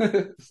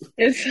 man.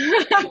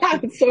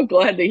 I'm so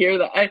glad to hear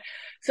that.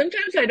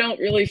 Sometimes I don't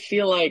really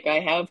feel like I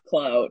have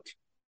clout.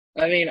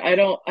 I mean, I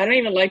don't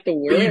even like the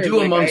word. But you do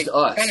like, amongst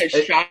us. Kind of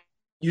shy.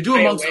 You do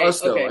amongst away. us,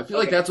 though. Okay, I feel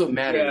like that's what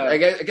matters. Yeah.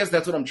 I guess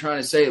that's what I'm trying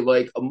to say.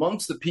 Like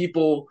amongst the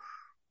people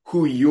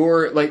who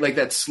you're like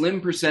that slim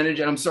percentage,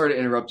 and I'm sorry to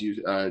interrupt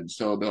you,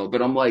 Stellabelle,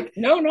 but I'm like,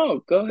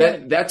 no, go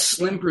ahead. That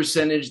slim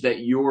percentage that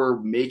you're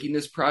making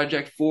this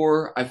project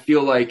for, I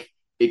feel like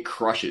it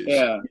crushes.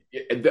 Yeah.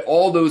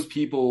 All those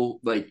people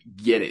like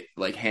get it,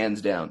 like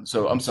hands down.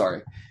 So I'm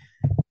sorry.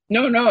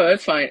 No,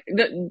 that's fine.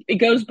 It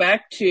goes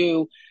back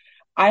to,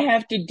 I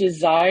have to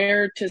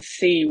desire to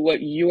see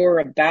what you're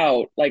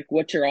about, like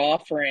what you're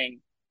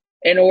offering,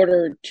 in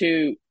order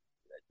to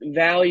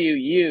value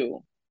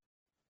you.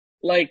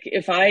 Like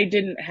if I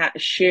didn't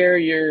share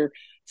your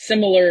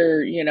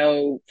similar,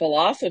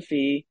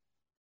 philosophy,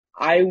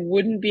 I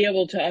wouldn't be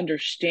able to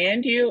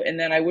understand you, and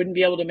then I wouldn't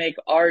be able to make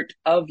art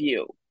of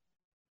you.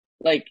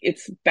 Like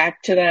it's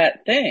back to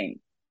that thing.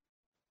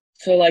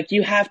 So like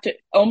you have to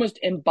almost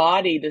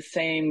embody the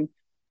same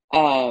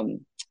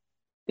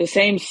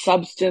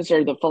substance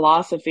or the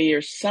philosophy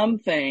or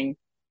something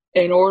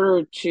in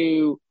order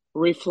to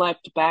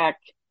reflect back,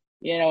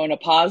 in a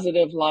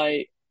positive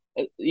light,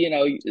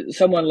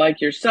 someone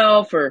like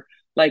yourself or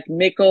like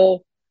Mikkel.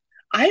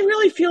 I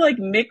really feel like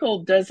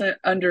Mikkel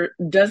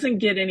doesn't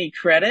get any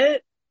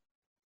credit.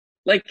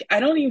 Like, I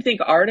don't even think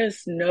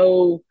artists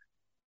know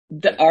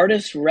the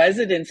artist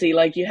residency.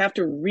 Like, you have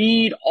to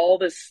read all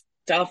this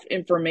stuff,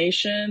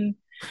 information.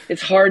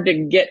 It's hard to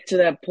get to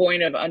that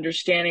point of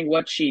understanding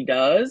what she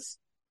does.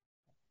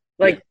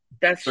 Like,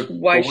 that's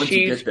why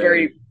she's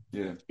very,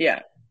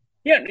 yeah.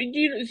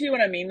 You see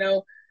what I mean,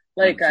 though?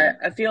 Like,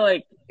 I feel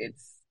like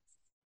it's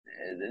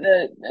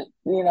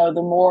the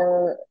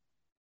more,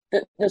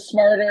 the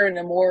smarter and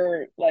the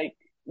more like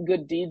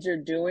good deeds you're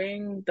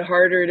doing, the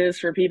harder it is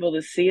for people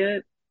to see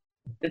it.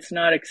 It's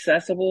not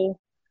accessible.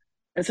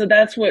 And so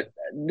that's what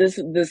this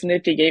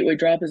Nifty Gateway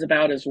drop is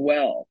about as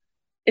well.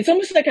 It's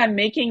almost like I'm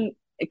making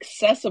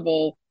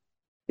accessible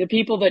the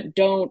people that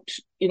don't,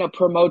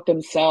 promote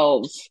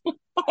themselves.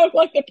 I'm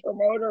like a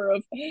promoter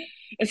of,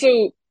 and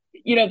so,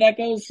 that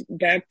goes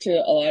back to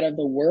a lot of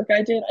the work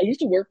I did. I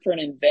used to work for an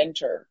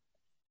inventor,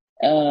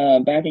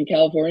 back in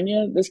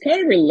California. This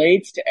kind of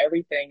relates to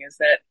everything, is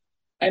that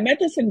I met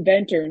this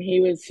inventor and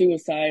he was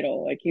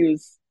suicidal. Like he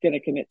was going to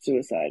commit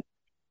suicide.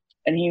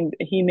 And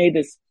he made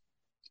this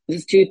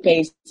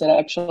toothpaste that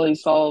actually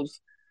solves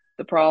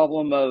the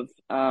problem of,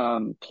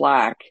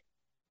 plaque,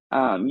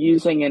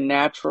 using a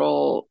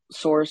natural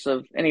source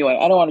of, anyway,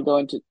 I don't want to go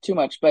into too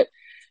much, but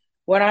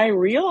when I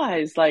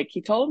realized, like,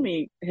 he told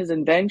me his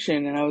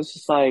invention and I was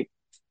just like,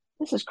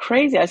 this is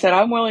crazy. I said,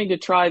 I'm willing to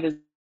try this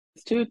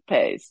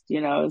toothpaste,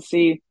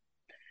 see.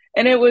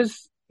 And it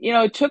was,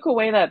 it took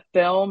away that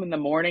film in the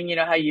morning,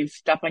 how you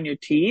stuff on your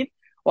teeth.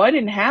 Well, I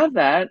didn't have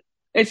that.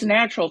 It's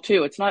natural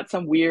too. It's not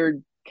some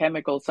weird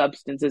chemical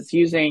substance. It's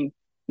using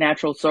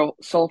natural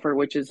sulfur,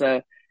 which is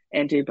a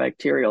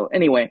antibacterial.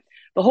 Anyway,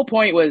 the whole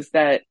point was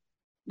that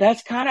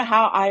that's kind of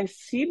how I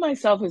see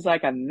myself, as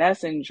like a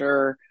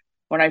messenger.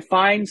 When I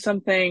find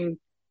something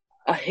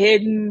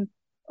hidden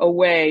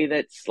away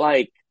that's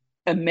like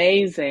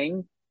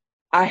amazing,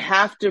 I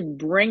have to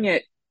bring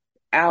it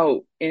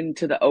out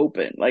into the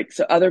open, like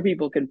so other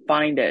people can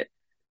find it.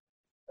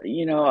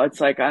 It's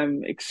like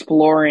I'm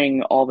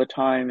exploring all the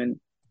time. And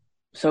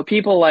so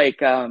people like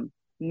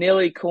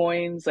Nilly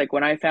Coins, like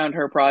when I found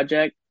her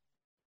project,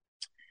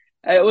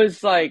 it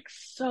was like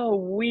so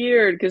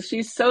weird because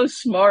she's so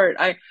smart.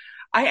 I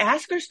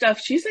ask her stuff.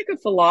 She's like a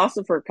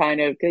philosopher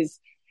kind of, because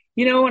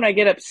when I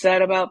get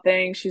upset about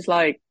things, she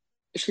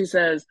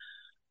says,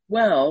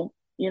 well,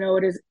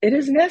 it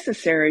is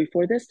necessary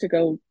for this to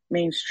go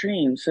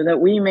mainstream so that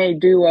we may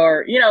do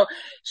our,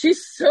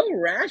 she's so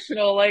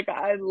rational, like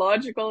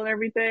logical and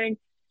everything.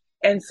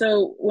 And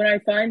so when I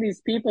find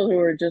these people who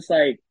are just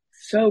like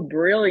so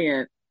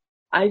brilliant,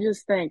 I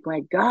just think,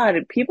 my God,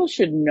 people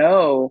should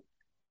know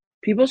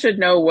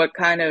what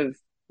kind of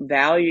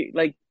value,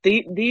 like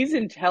these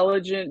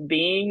intelligent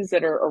beings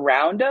that are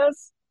around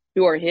us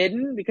who are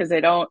hidden because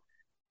they don't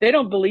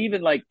believe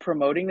in like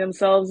promoting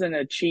themselves in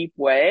a cheap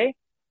way.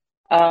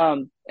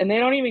 And they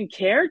don't even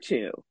care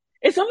to.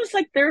 It's almost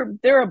like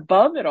they're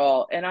above it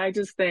all. And I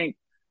just think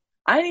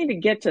I need to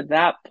get to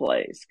that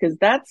place, because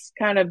that's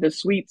kind of the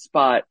sweet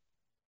spot.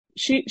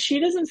 She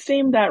doesn't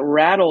seem that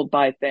rattled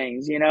by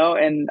things,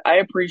 and I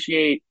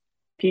appreciate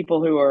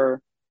people who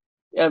are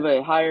of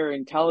a higher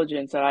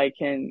intelligence that I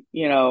can,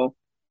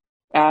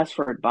 ask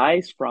for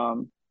advice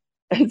from.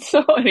 And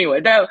so anyway,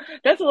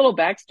 that's a little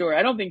backstory.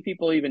 I don't think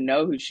people even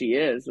know who she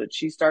is, but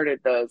she started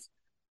those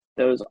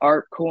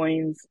art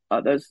coins,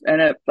 those,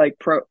 and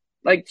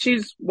like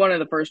she's one of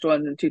the first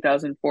ones in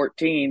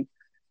 2014.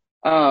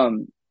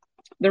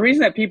 The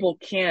reason that people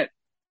can't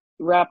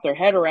wrap their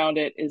head around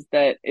it is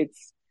that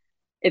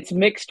it's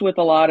mixed with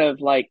a lot of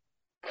like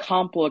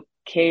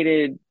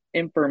complicated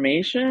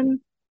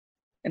information,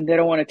 and they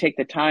don't want to take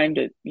the time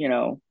to,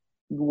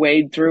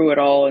 wade through it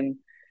all. And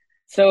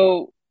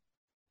so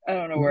I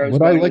don't know where I was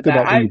What I going with like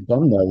that. about what you've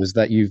done though is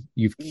that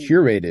you've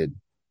curated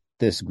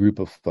this group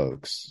of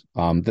folks,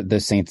 the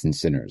saints and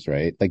sinners,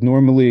 right? Like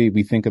normally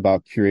we think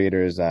about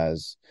curators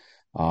as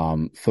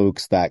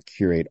folks that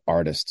curate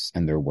artists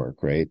and their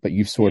work, right? But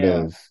you've sort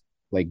Yeah, of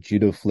like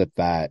judo flipped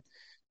that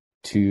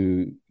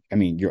to, I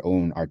mean, your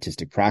own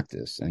artistic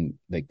practice and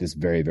like this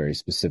very, very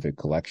specific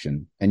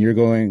collection. And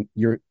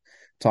you're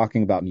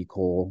talking about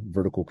Nicole,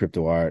 vertical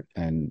crypto art,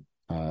 and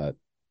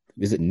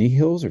is it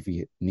Nihils or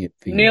Vihils?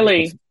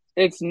 Nilly.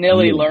 It's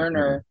Nilly Neely? Okay.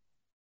 Lerner. Like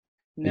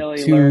Nilly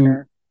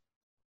Lerner.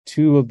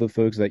 two of the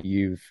folks that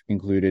you've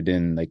included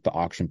in like the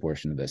auction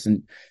portion of this.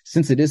 And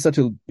since it is such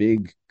a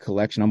big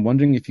collection, I'm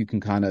wondering if you can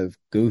kind of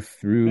go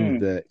through Mm,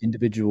 the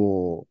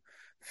individual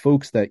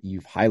folks that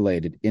you've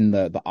highlighted in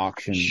the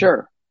auction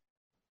sure.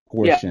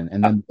 Yeah, portion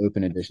and then the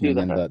open let's edition do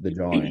and then that. the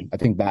drawing. I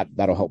think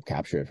that'll help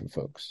capture it for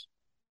folks.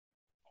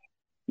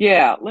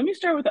 Yeah, let me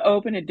start with the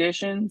open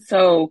edition.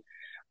 So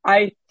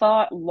I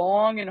thought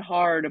long and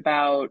hard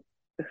about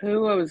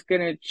who I was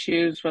going to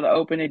choose for the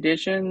open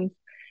edition.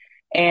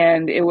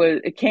 And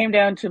it came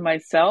down to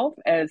myself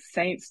as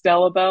Saint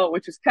Stellabelle,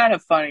 which is kind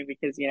of funny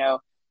because,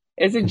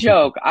 it's a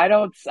joke. I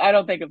don't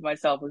think of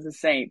myself as a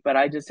saint, but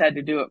I just had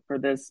to do it for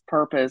this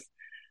purpose.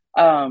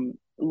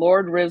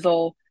 Lord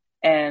Rizzle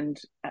and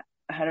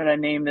how did I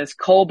name this?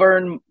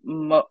 Colburn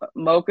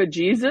Mocha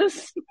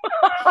Jesus.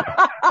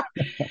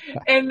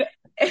 And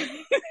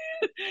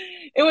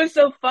it was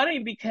so funny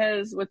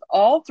because with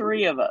all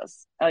three of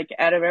us, like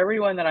out of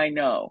everyone that I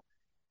know,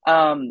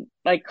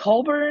 like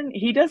Colburn,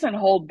 he doesn't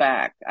hold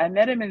back. I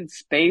met him in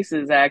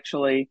Spaces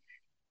actually,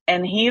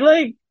 and he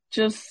like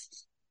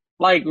just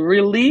like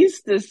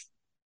released this,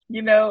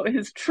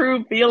 his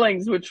true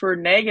feelings, which were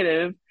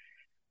negative.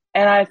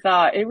 And I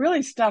thought it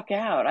really stuck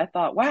out. I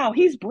thought, wow,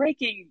 he's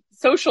breaking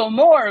social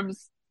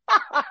norms.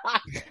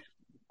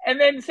 And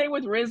then same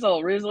with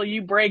Rizzle. Rizzle,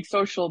 you break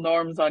social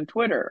norms on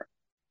Twitter.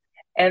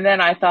 And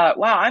then I thought,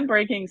 wow, I'm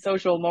breaking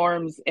social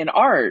norms in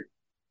art.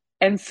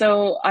 And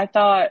so I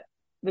thought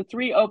the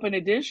three open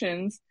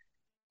editions,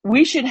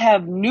 we should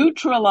have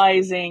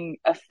neutralizing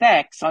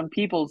effects on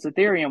people's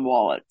Ethereum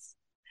wallets.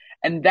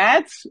 And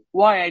that's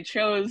why I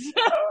chose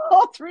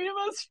all three of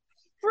us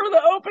for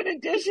the open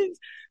editions,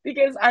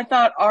 because I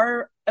thought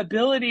our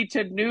ability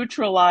to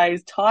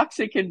neutralize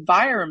toxic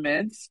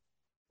environments,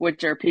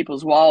 which are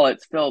people's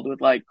wallets filled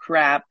with like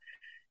crap,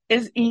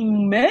 is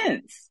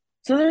immense.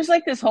 So there's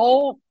like this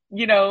whole,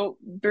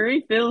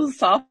 very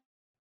philosophical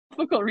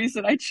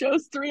reason I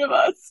chose three of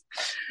us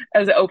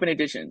as open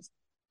editions,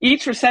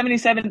 each for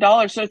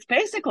 $77. So it's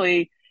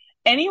basically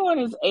anyone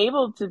is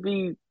able to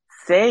be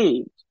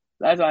saved.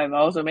 That's why I'm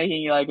also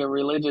making like a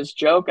religious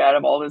joke out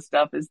of all this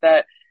stuff, is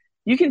that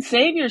you can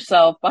save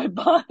yourself by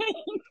buying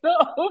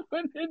the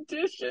open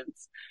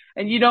editions,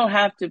 and you don't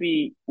have to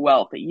be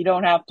wealthy. You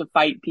don't have to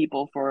fight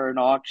people for an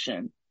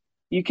auction.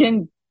 You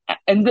can,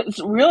 and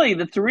really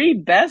the three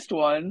best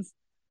ones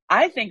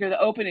I think are the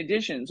open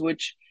editions,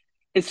 which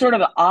is sort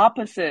of the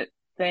opposite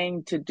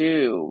thing to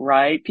do,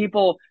 right?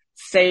 People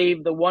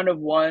save the one of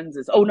ones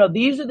as, oh no,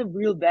 these are the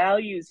real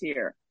values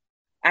here.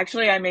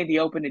 Actually, I made the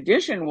open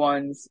edition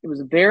ones. It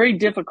was very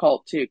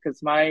difficult too,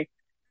 because my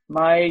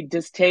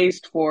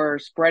distaste for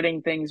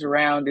spreading things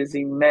around is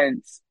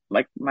immense.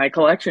 Like my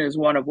collection is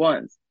one of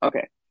ones.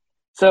 Okay.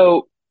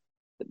 So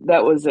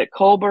that was it.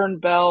 Colburn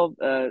Bell,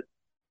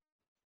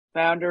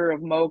 founder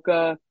of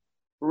Mocha,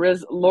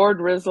 Lord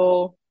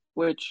Rizzle,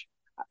 which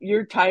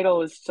your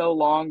title is so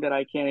long that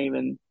I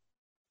can't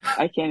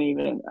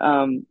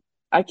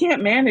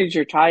manage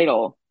your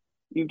title.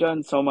 You've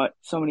done so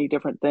many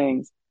different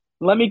things.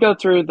 Let me go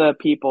through the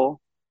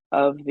people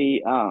of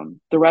the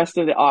rest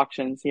of the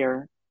auctions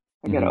here.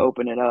 I gotta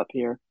open it up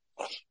here.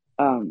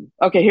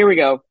 Okay, here we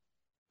go.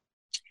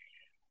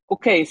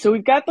 Okay, so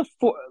we've got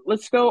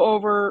let's go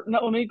over,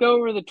 no, let me go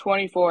over the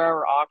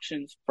 24-hour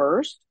auctions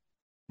first.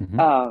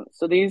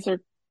 So these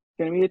are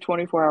going to be the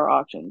 24-hour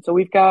auction. So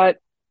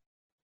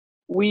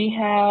we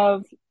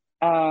have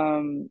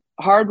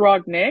Hard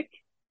Rock Nick,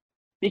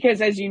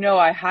 because as you know,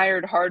 I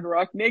hired Hard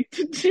Rock Nick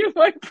to do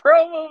my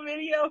promo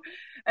video.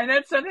 And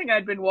that's something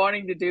I'd been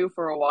wanting to do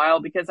for a while,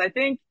 because I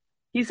think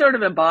he sort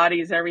of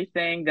embodies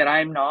everything that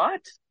I'm not.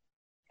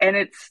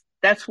 And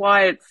that's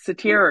why it's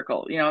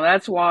satirical.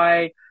 That's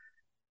why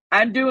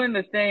I'm doing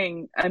the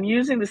thing. I'm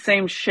using the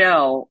same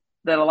shell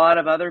that a lot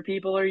of other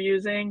people are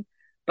using,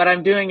 but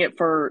I'm doing it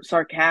for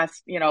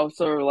sarcasm,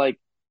 sort of like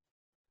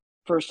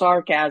for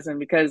sarcasm,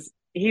 because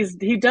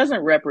he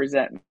doesn't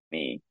represent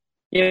me.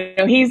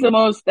 He's the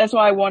most, that's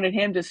why I wanted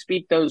him to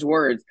speak those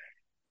words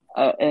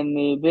in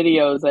the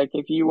videos. Like,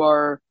 if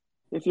you're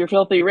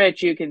filthy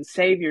rich, you can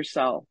save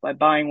yourself by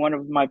buying one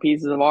of my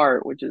pieces of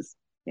art, which is,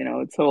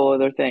 it's a whole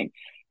other thing.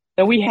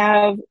 Then we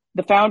have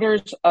the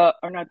founders, are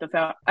not the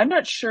found. I'm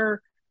not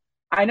sure.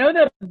 I know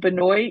that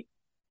Benoit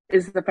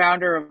is the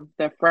founder of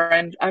the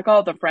French. I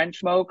call it the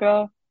French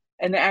Mocha,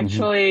 and Hmm.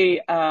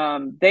 actually,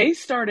 they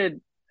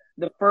started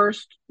the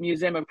first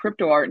museum of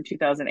crypto art in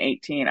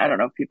 2018. I don't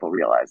know if people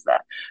realize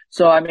that,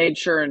 so I made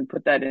sure and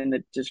put that in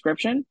the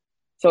description.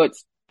 So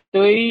it's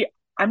Thuy.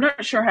 I'm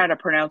not sure how to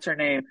pronounce her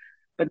name,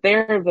 but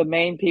they're the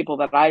main people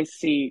that I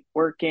see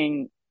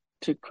working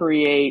to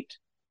create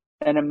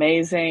an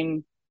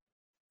amazing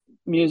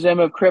museum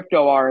of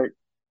crypto art.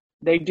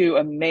 They do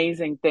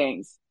amazing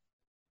things.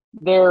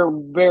 They're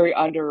very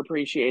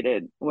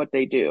underappreciated what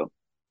they do.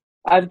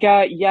 I've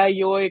got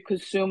Yayoi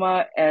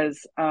Kusuma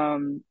as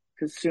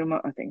Kusuma,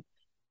 I think,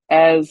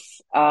 as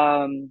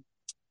uh,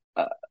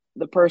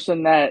 the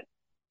person that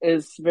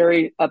is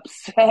very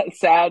upset,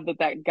 sad that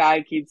that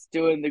guy keeps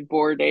doing the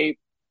Bored Ape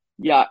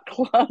Yacht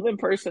Club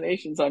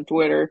impersonations on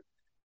Twitter.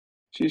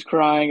 She's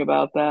crying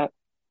about that.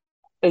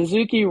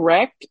 Azuki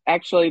Rect,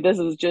 actually, this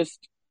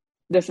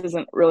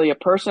isn't really a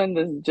person.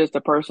 This is just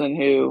a person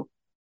who,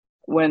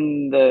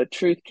 when the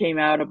truth came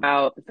out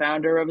about the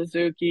founder of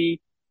Azuki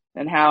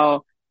and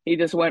how he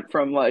just went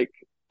from like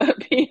a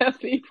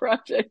PFP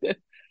project and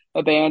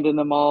abandoned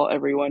them all.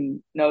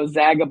 Everyone knows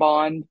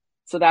Zagabond.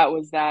 So that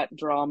was that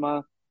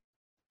drama.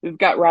 We've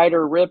got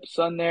Ryder Rips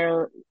on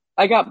there.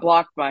 I got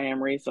blocked by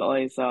him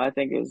recently, so I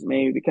think it was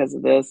maybe because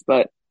of this.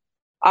 But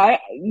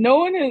no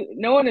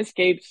one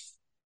escapes,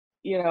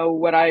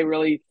 what I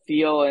really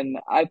feel, and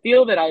I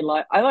feel that I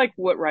like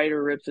what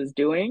Ryder Rips is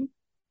doing.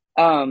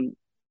 Um,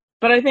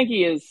 but I think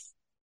he is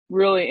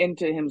really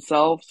into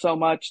himself so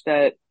much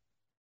that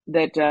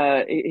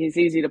he's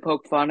easy to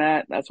poke fun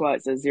at. That's why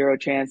it says zero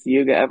chance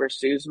Yuga ever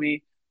sues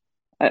me.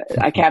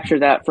 I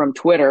captured that from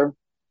Twitter.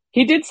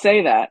 He did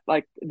say that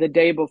like the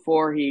day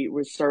before he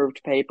was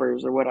served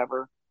papers or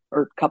whatever,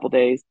 or a couple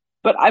days.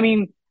 But I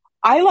mean,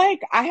 I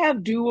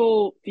have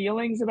dual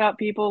feelings about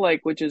people,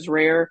 like, which is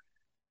rare.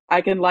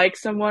 I can like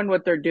someone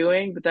what they're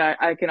doing, but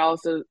I can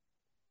also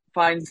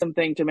find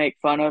something to make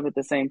fun of at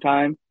the same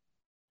time.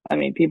 I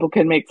mean, people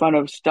can make fun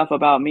of stuff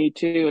about me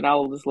too, and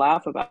I'll just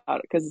laugh about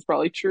it because it's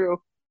probably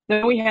true.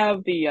 Then we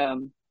have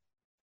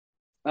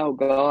oh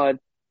God,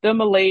 the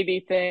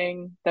Milady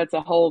thing. That's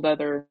a whole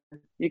other,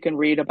 you can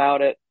read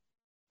about it.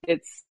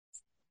 It's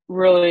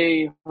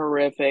really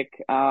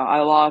horrific. I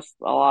lost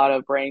a lot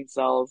of brain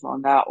cells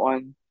on that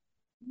one.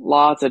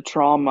 Lots of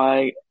trauma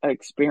I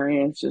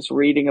experienced just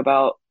reading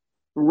about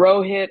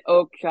Rohit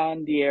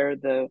Okandier,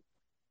 the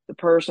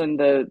person,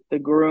 the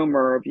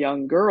groomer of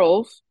young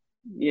girls.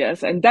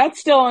 Yes, and that's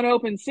still on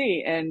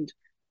OpenSea. And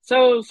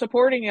so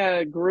supporting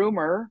a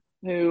groomer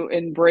who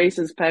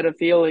embraces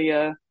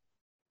pedophilia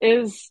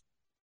is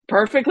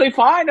perfectly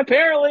fine,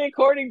 apparently,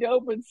 according to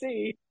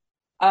OpenSea.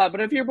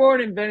 But if you're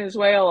born in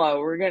Venezuela,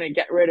 we're going to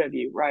get rid of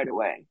you right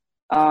away.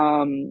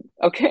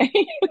 Okay.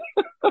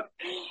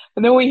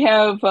 And then we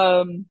have,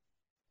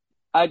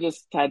 I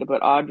just had to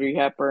put Audrey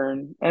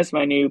Hepburn. That's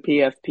my new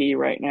PFP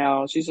right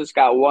now. She's just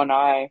got one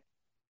eye.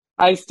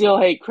 I still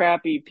hate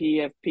crappy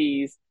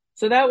PFPs.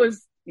 So that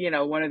was,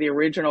 one of the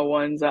original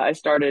ones I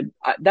started.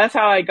 That's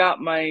how I got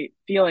my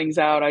feelings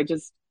out.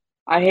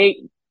 I hate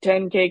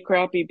 10K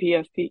crappy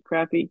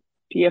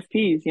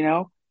PFPs.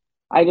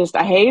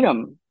 I hate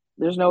them.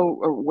 There's no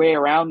way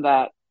around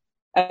that.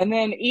 And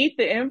then Eat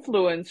the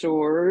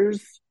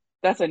Influencers.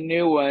 That's a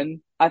new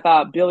one. I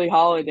thought Billie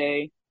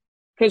Holiday,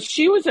 because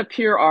she was a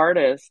pure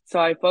artist. So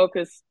I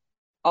focus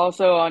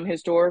also on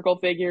historical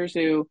figures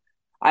who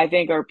I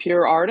think are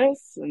pure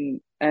artists,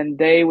 and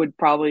they would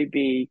probably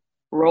be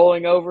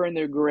rolling over in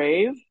their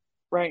grave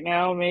right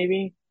now,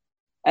 maybe.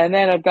 And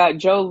then I've got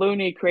Joe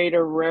Looney,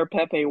 creator of Rare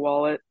Pepe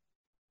Wallet,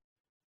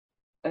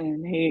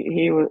 and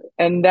he was,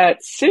 and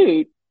that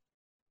suit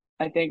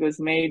I think was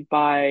made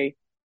by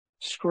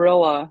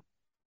Skrilla.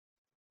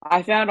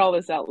 I found all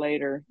this out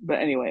later, but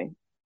anyway.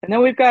 And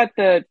then we've got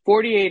the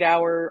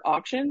 48-hour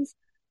auctions.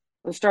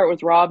 Let's start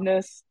with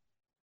Robness,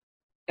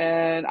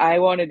 and I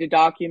wanted to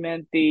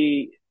document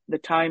the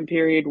time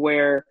period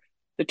where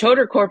the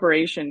Toter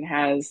Corporation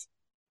has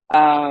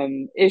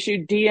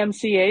issued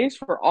DMCAs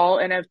for all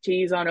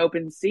NFTs on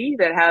OpenSea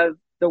that have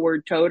the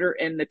word Toter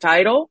in the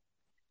title.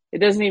 It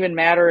doesn't even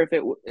matter if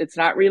it's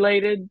not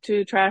related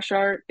to trash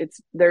art.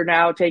 They're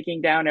now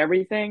taking down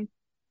everything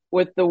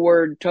with the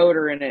word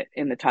Toter in it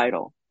in the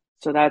title.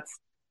 So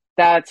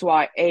that's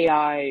why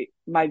AI,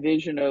 my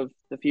vision of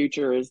the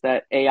future is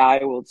that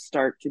AI will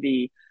start to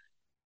be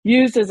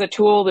used as a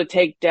tool to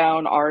take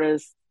down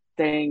artists'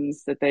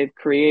 things that they've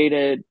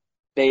created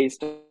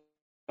based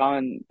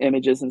on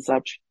images and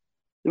such.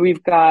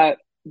 We've got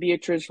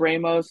Beatriz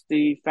Ramos,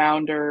 the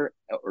founder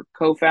or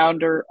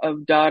co-founder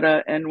of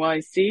Data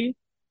NYC,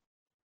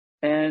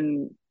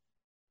 and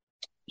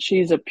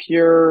she's a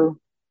pure,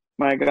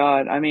 my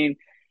God. I mean,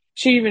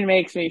 she even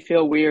makes me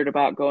feel weird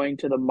about going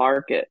to the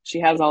market.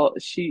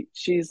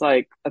 She's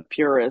like a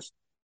purist.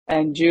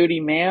 And Judy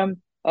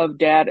Mam of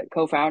Data,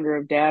 co-founder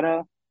of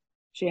Data,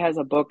 she has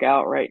a book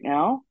out right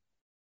now.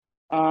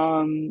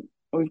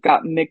 We've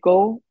got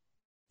Mikkel,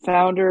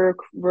 founder,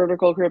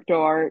 Vertical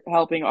Crypto Art,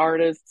 helping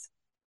artists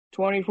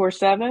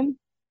 24/7.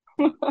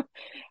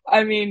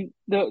 I mean,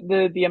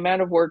 the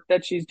amount of work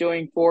that she's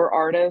doing for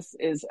artists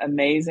is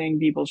amazing.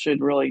 People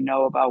should really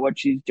know about what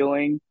she's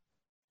doing.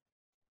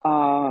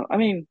 I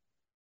mean,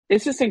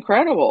 it's just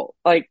incredible.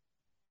 Like,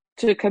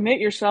 to commit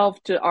yourself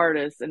to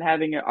artists and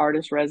having an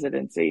artist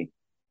residency.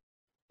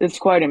 It's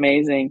quite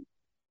amazing.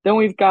 Then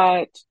we've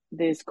got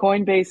this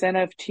Coinbase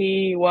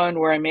NFT one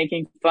where I'm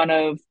making fun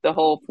of the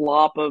whole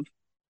flop of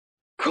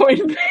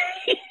Coinbase.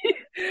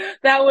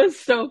 That was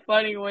so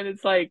funny when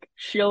it's like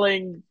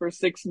shilling for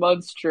 6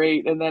 months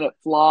straight and then it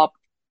flopped.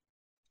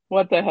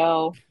 What the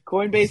hell?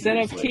 Coinbase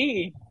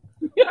Seriously.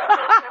 NFT.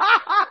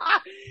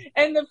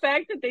 And the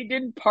fact that they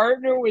didn't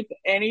partner with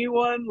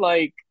anyone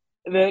like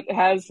that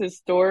has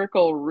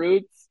historical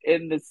roots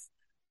in the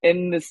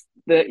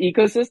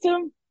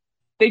ecosystem.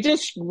 They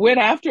just went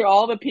after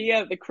all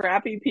the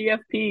crappy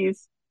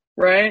PFPs,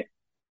 right?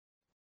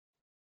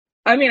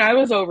 I mean, I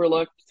was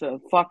overlooked, so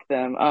fuck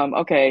them.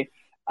 Okay.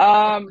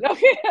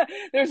 Okay.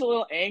 There's a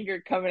little anger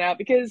coming out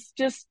because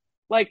just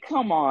like,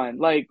 come on,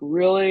 like,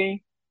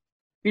 really?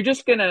 You're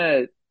just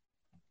gonna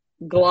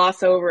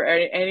gloss over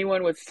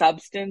anyone with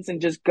substance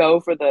and just go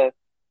for the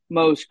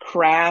most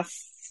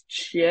crass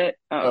shit?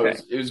 Oh, Okay.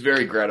 it was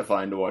very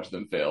gratifying to watch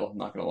them fail. I'm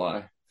not gonna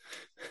lie.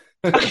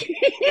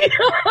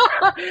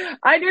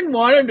 I didn't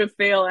want him to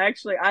fail,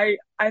 actually. I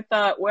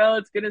thought, well,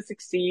 it's gonna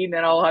succeed,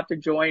 then I'll have to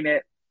join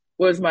it,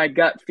 was my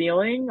gut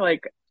feeling.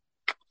 Like,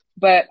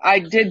 but I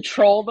did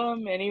troll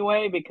them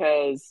anyway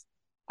because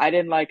I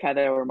didn't like how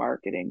they were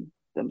marketing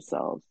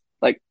themselves,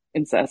 like,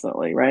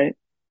 incessantly, right?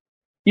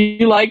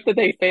 You like that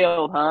they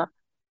failed, huh?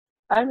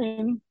 I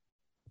mean,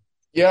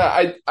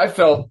 Yeah, I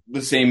felt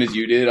the same as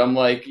you did. I'm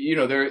like,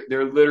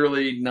 they're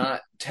literally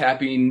not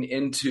tapping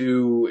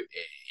into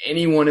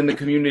anyone in the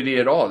community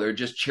at all. They're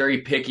just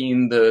cherry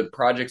picking the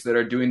projects that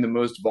are doing the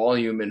most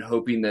volume and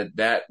hoping that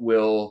that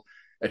will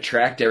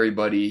attract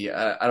everybody.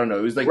 I don't know.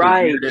 It was like the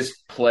right.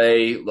 weirdest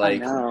play. I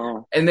Like,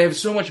 know. and they have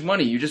so much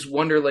money. You just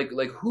wonder, like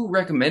who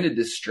recommended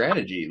this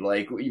strategy?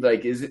 Like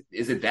is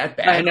it that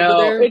bad I know.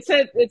 over there?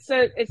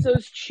 It's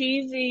those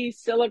cheesy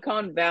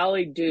Silicon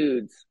Valley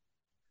dudes.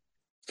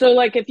 So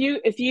like if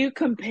you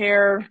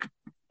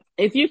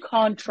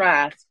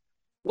contrast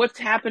what's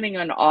happening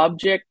on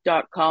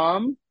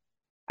object.com,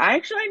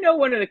 I know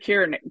one of the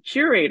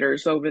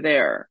curators over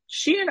there.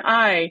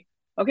 Okay,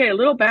 a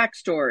little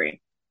backstory.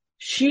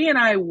 She and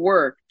I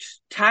worked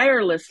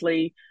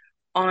tirelessly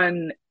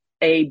on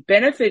a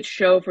benefit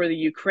show for the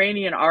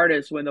Ukrainian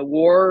artists when the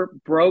war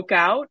broke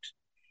out.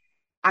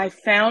 I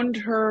found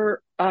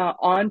her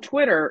on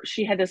Twitter.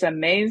 She had this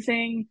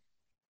amazing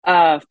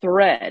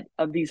thread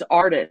of these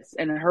artists,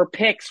 and her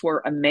pics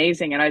were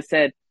amazing. And I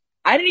said,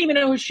 I didn't even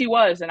know who she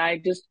was, and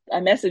I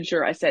messaged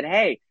her. I said,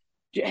 hey,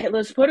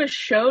 let's put a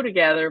show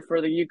together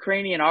for the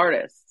Ukrainian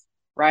artists,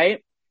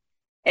 right?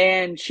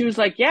 And she was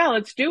like, yeah,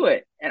 let's do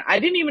it. And I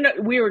didn't even know,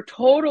 we were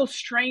total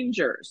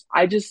strangers.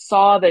 I just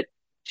saw that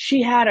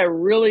she had a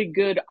really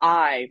good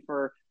eye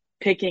for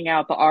picking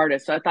out the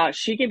artists. So I thought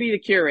she could be the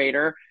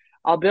curator.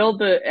 I'll build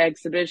the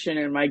exhibition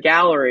in my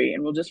gallery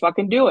and we'll just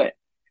fucking do it.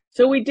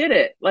 So we did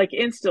it like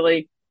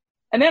instantly.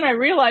 And then I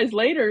realized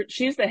later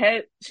she's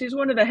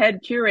one of the head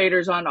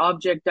curators on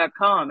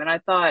object.com. And I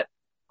thought,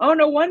 oh,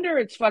 no wonder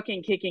it's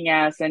fucking kicking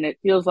ass and it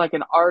feels like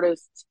an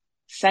artist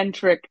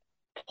centric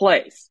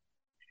place.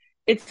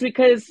 It's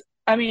because,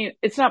 I mean,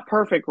 it's not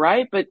perfect,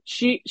 right? But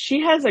she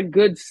has a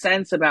good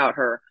sense about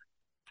her.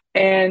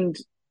 And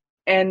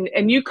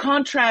you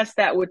contrast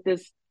that with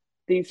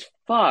these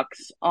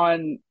fucks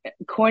on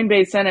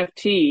Coinbase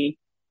NFT.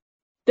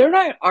 They're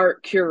not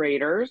art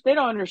curators. They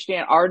don't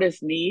understand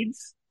artist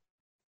needs.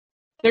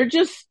 They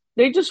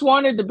just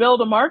wanted to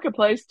build a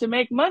marketplace to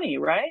make money,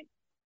 right?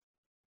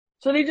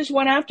 So they just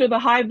went after the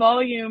high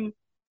volume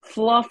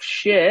fluff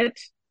shit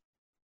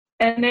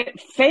and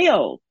it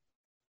failed.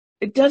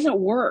 It doesn't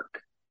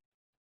work.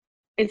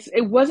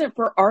 It wasn't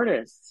for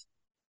artists.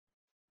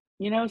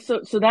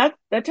 So that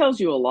tells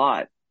you a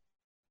lot.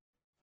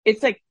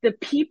 It's like the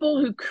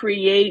people who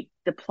create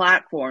the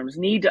platforms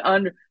need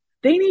to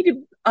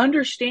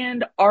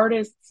understand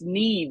artists'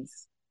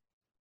 needs.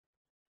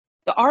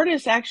 The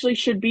artists actually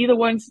should be the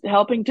ones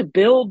helping to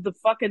build the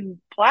fucking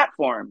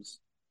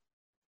platforms.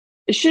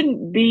 It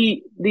shouldn't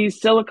be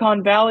these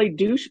Silicon Valley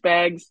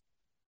douchebags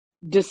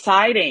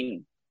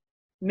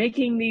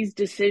making these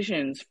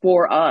decisions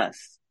for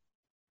us.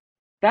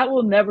 That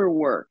will never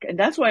work. And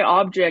that's why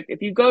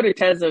if you go to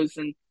Tezos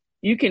and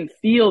you can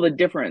feel the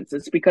difference,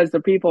 it's because the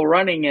people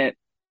running it,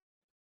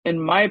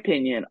 in my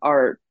opinion,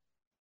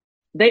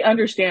 they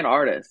understand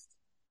artists,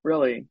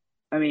 really.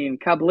 I mean,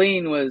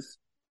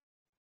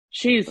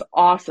 she's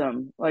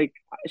awesome. Like,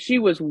 she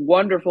was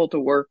wonderful to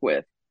work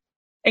with.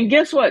 And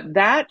guess what?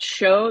 That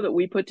show that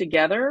we put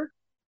together,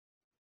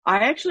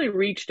 I actually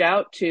reached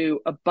out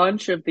to a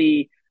bunch of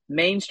the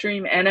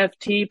mainstream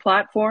NFT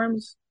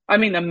platforms. I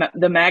mean,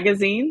 the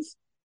magazines.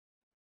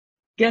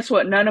 Guess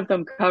what? None of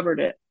them covered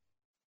it.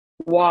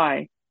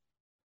 Why?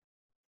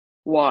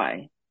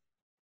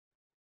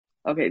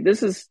 Okay,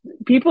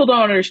 people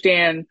don't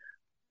understand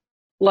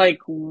like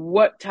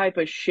what type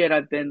of shit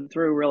I've been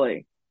through,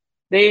 really.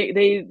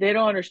 They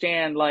don't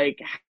understand like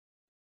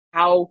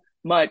how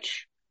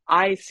much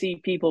I see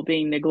people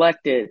being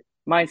neglected,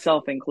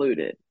 myself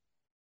included.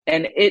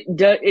 And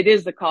it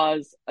is the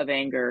cause of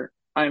anger.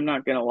 I'm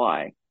not going to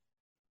lie.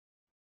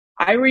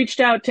 I reached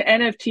out to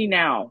NFT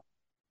Now.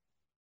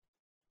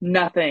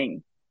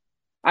 Nothing.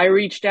 I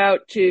reached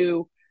out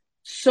to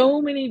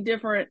so many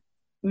different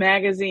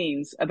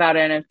magazines about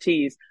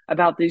NFTs,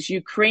 about this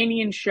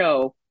Ukrainian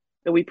show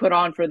that we put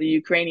on for the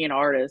Ukrainian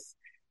artists.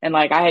 And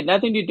like, I had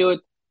nothing to do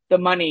with the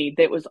money.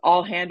 That was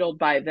all handled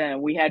by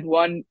them. We had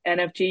one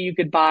NFT you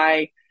could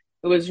buy.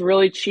 It was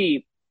really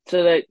cheap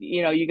so that,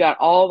 you know, you got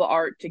all the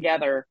art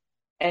together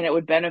and it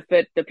would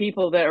benefit the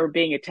people that are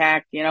being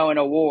attacked, you know, in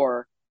a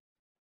war,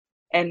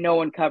 and no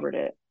one covered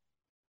it.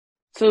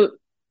 So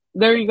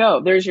there you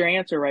go. There's your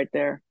answer right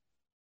there.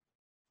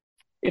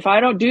 If I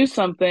don't do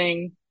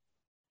something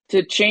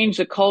to change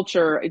the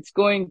culture, it's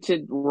going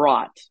to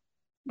rot.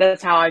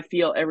 That's how I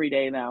feel every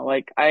day now.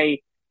 Like I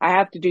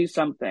have to do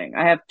something.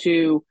 I have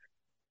to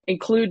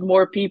include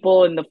more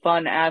people in the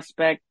fun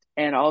aspect,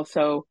 and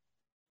also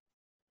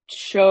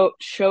show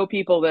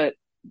people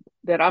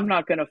that I'm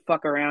not going to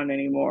fuck around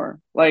anymore.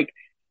 Like,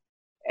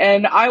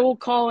 and I will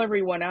call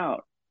everyone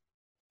out.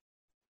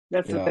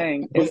 That's the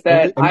thing, is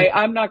that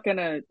I'm not going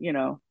to, you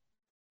know,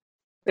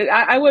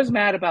 I was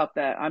mad about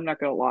that. I'm not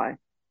going to lie.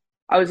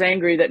 I was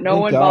angry that no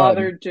one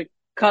bothered to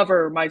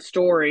cover my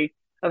story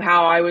of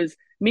how I was,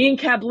 me and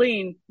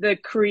Kathleen, the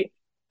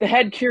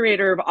head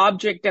curator of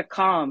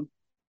Object.com.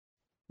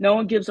 No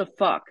one gives a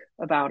fuck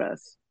about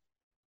us.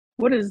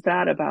 What is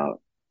that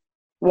about?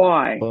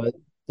 Why? But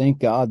thank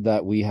God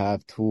that we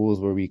have tools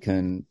where we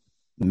can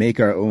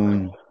make our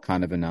own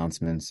kind of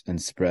announcements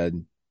and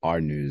spread our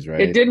news,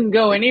 right? It didn't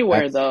go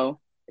anywhere, though.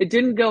 It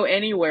didn't go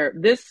anywhere.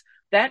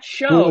 That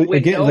show went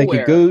again, nowhere.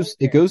 like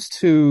it goes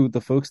to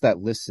the folks that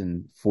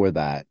listen for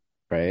that,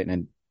 right?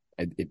 And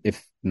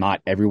if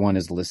not everyone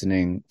is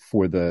listening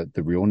for the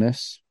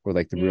realness, or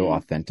like the real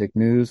authentic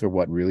news, or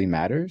what really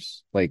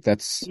matters, like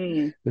there's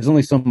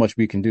only so much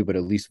we can do, but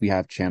at least we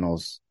have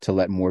channels to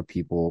let more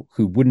people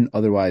who wouldn't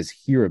otherwise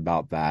hear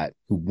about that,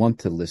 who want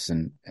to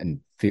listen and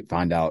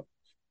find out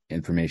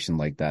information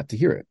like that, to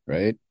hear it,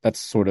 right? That's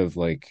sort of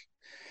like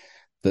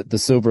the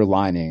silver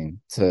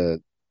lining to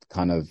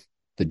kind of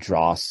the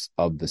dross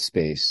of the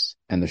space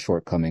and the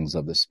shortcomings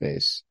of the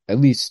space, at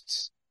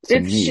least to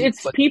me.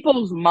 It's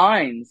people's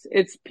minds.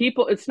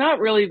 It's not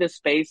really the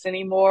space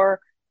anymore.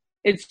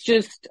 It's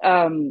just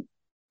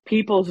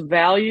people's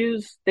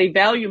values. They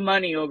value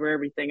money over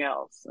everything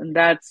else, and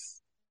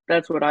that's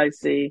what I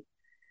see.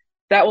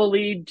 That will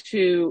lead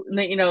to,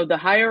 you know, the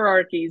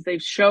hierarchies.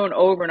 They've shown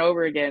over and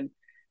over again,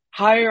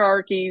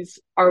 hierarchies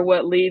are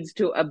what leads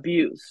to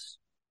abuse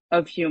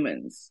of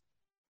humans.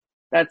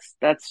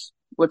 That's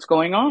what's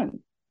going on.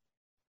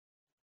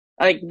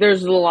 Like,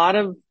 there's a lot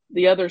of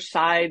the other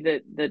side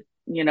that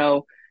you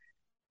know,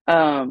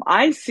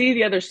 I see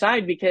the other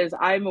side because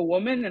I'm a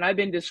woman and I've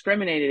been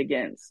discriminated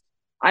against.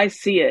 I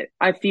see it.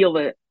 I feel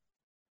it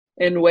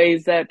in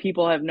ways that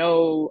people have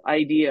no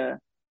idea.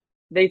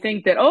 They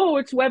think that, oh,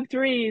 it's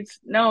Web3.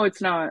 No,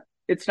 it's not.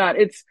 It's not.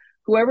 It's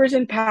whoever's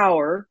in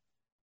power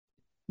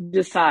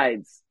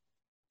decides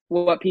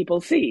what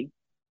people see.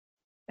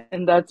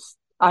 And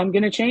I'm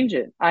going to change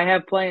it. I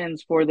have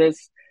plans for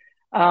this.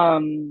 I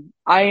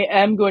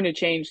am going to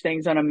change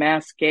things on a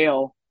mass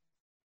scale.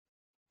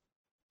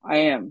 I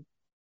am.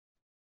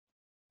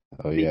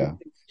 Oh yeah.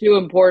 It's too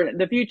important.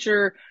 The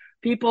future,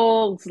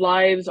 people's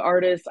lives,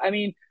 artists. I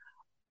mean,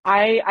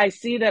 I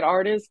see that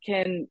artists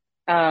can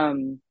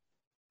live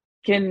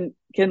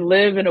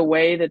in a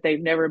way that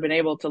they've never been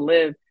able to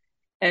live.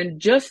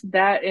 And just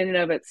that in and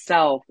of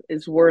itself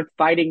is worth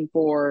fighting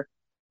for,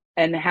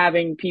 and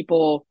having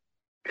people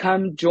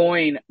come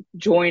join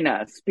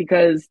us,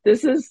 because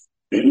this is,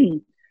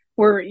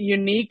 we're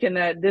unique in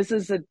that this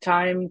is a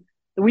time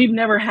we've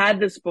never had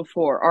this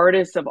before.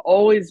 Artists have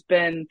always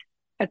been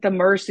at the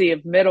mercy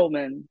of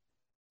middlemen,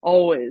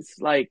 always.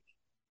 Like,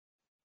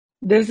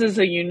 this is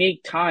a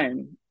unique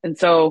time. And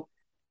so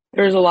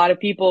there's a lot of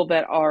people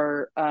that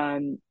are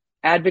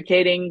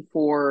advocating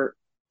for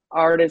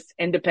artists'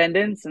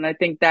 independence. And I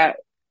think that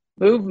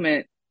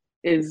movement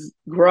is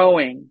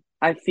growing.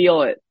 I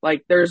feel it.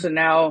 Like, there's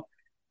now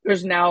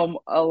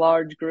a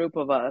large group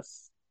of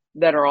us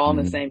that are all on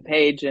the same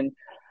page. And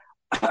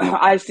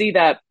I see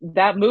that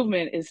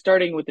movement is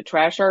starting with the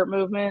trash art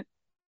movement.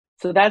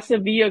 So that's the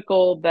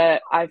vehicle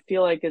that I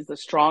feel like is the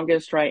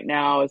strongest right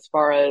now, as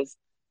far as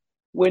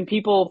when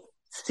people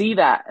see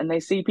that and they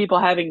see people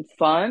having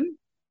fun,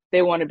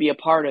 they want to be a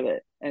part of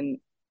it. And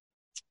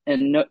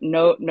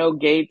no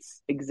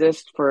gates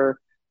exist for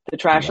the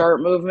trash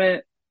art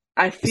movement.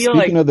 I feel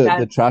Speaking like of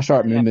the trash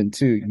art movement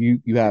too,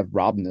 you have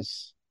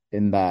Robness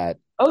in that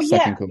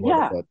second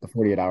cohort of the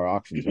 48-hour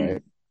auctions,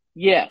 right?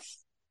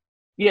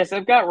 Yes,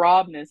 I've got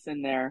Robness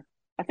in there.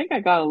 I think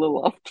I got a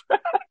little off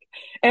track.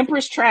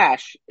 Empress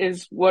Trash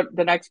is what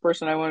the next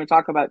person I want to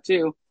talk about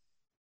too.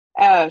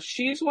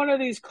 She's one of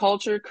these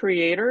culture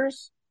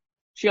creators.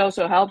 She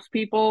also helps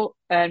people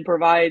and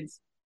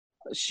provides,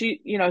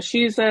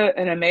 she's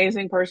an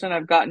amazing person.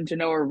 I've gotten to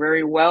know her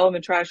very well in the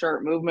trash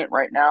art movement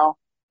right now.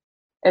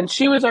 And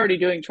she was already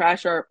doing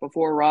trash art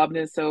before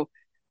Robness. So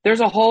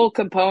there's a whole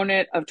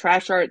component of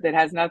trash art that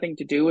has nothing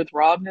to do with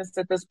Robness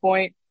at this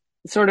point.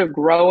 It's sort of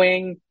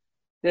growing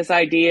this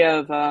idea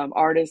of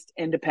artist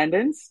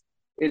independence.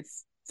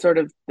 It's sort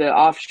of the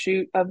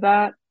offshoot of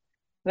that.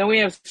 Then we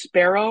have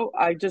Sparrow.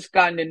 I've just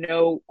gotten to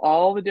know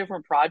all the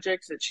different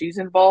projects that she's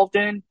involved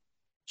in.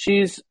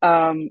 She's,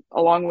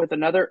 along with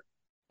a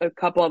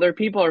couple other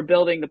people, are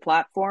building the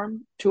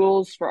platform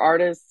tools for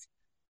artists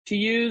to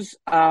use.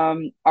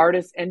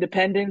 Artist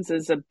independence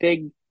is a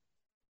big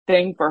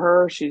thing for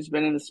her. She's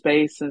been in the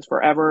space since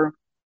forever.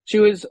 She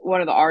was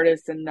one of the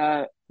artists in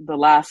the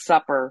Last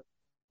Supper,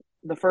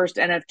 the first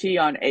NFT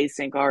on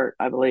async art,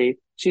 I believe.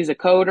 She's a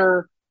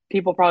coder.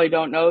 People probably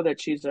don't know that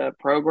she's a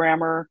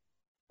programmer.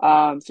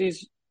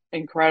 She's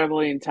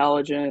incredibly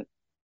intelligent.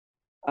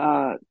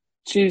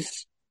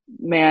 She's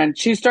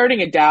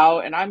starting a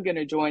DAO, and I'm going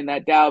to join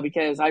that DAO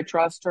because I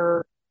trust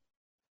her.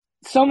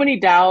 So many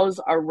DAOs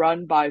are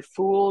run by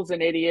fools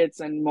and idiots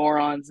and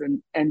morons,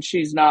 and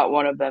she's not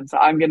one of them. So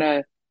I'm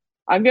gonna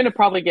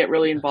probably get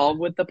really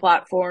involved with the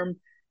platform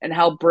and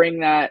help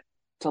bring that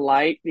to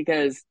light,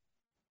 because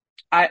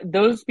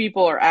those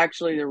people are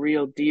actually the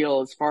real deal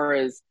as far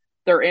as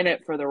they're in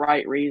it for the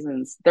right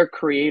reasons. They're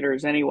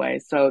creators anyway,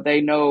 so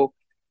they know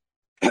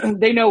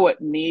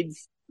what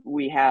needs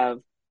we have,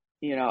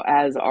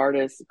 as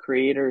artists,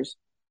 creators.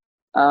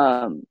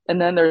 And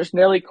then there's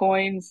Nilly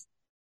Coins.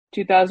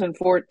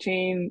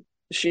 2014,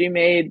 she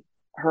made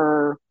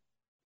her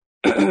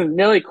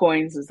Nilly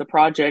Coins is the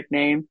project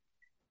name.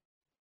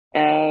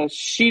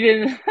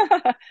 She's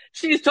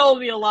told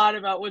me a lot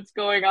about what's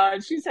going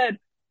on. She said,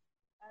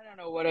 I don't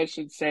know what I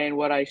should say and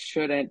what I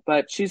shouldn't,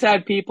 but she's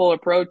had people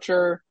approach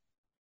her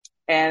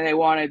and they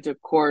wanted to,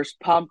 of course,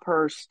 pump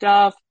her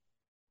stuff.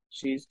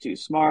 She's too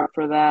smart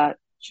for that.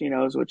 She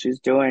knows what she's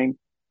doing.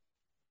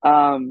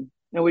 And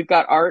we've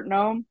got Art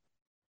Gnome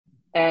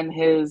and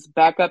his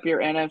Back Up Your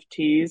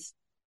NFTs.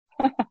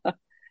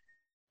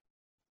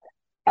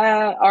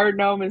 Art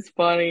Gnome is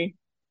funny.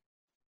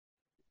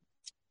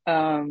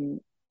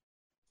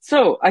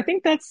 So I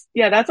think that's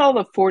all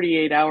the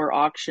 48-hour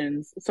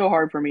auctions. It's so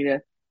hard for me to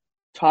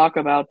talk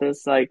about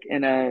this like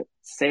in a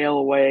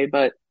sale way,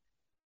 but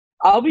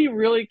I'll be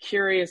really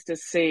curious to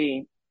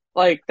see.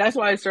 Like, that's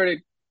why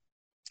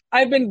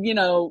I've been,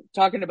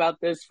 talking about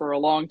this for a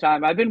long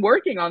time. I've been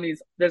working on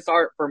this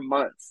art for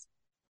months.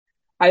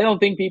 I don't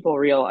think people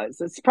realize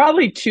it's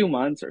probably 2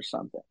 months or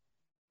something.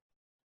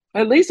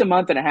 At least a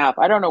month and a half.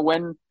 I don't know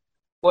when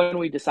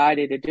we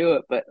decided to do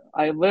it, but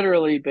I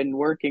literally been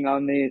working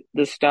on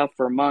this stuff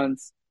for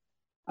months.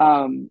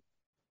 Like,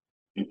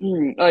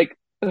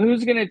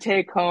 who's gonna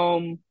take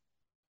home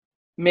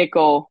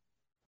Mikkel?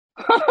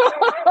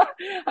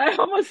 I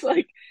almost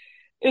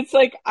it's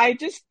like I'm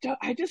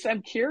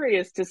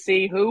curious to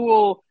see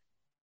who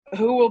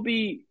will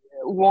be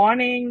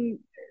wanting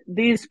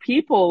these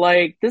people.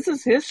 Like, this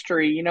is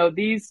history,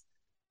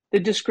 the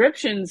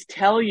descriptions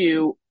tell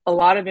you a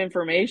lot of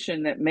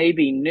information that may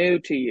be new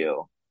to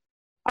you.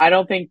 I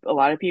don't think a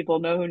lot of people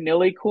know who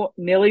Nilly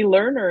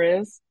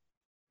Lerner is.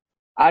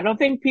 I don't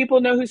think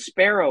people know who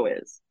Sparrow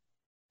is.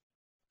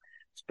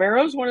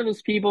 Sparrow's one of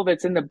those people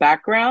that's in the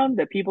background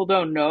that people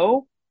don't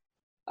know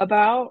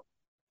about,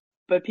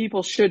 but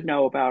people should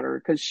know about her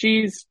because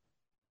she's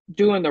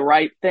doing the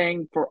right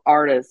thing for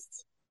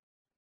artists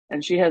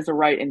and she has the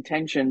right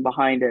intention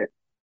behind it.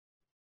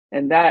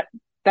 And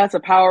that's a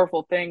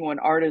powerful thing when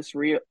artists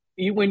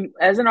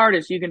as an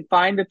artist, you can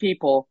find the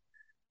people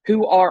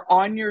who are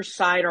on your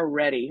side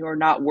already, who are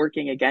not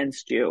working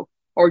against you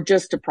or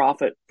just to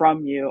profit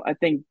from you, I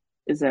think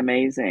is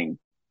amazing.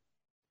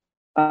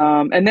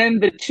 And then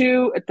the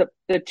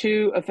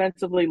two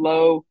offensively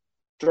low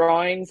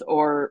drawings,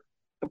 or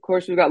of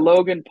course we've got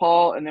Logan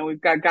Paul and then we've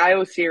got Guy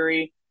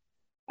Osiri.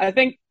 I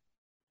think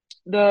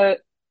I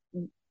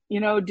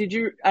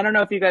don't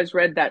know if you guys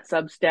read that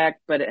Substack,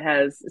 but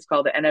it's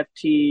called the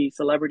NFT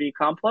Celebrity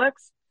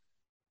Complex.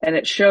 And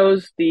it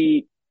shows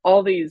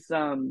all these,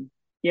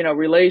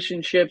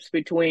 relationships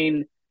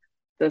between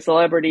the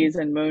celebrities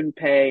and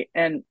MoonPay.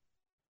 And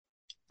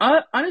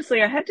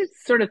honestly, I had to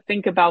sort of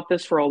think about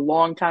this for a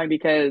long time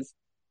because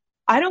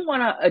I don't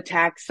want to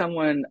attack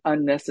someone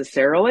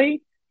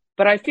unnecessarily,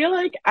 but I feel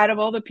like out of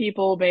all the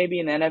people maybe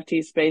in the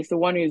NFT space, the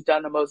one who's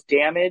done the most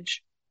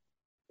damage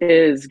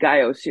is Guy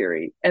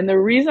Osiri. And the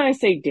reason I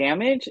say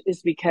damage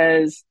is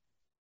because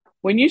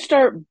when you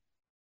start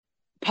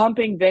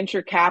pumping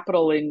venture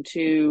capital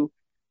into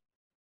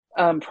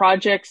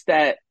projects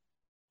that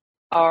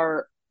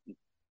are,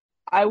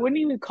 I wouldn't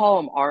even call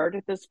them art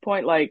at this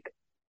point. Like,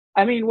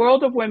 I mean,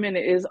 World of Women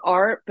is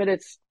art, but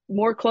it's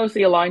more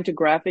closely aligned to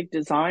graphic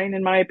design,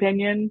 in my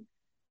opinion.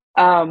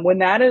 When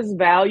that is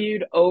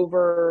valued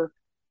over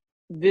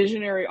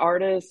visionary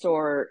artists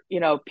or,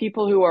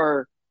 people who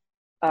are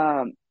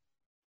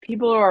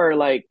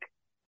like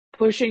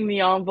pushing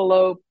the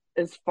envelope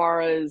as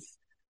far as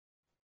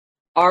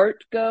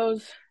art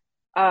goes,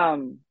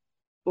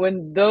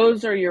 when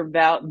those are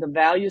the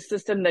value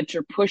system that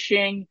you're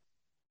pushing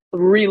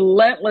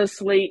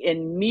relentlessly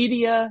in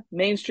media,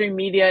 mainstream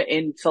media,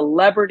 in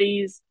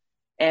celebrities,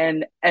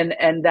 and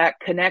that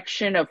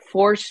connection of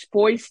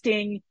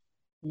foisting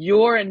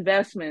your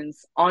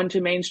investments onto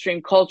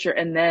mainstream culture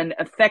and then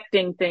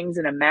affecting things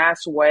in a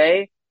mass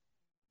way,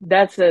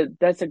 that's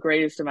the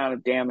greatest amount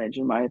of damage,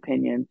 in my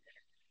opinion,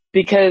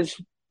 because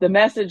the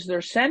message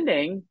they're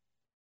sending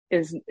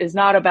is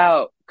not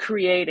about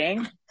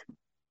creating,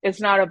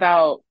 it's not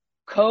about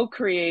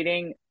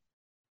co-creating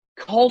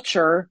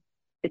culture,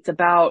 it's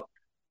about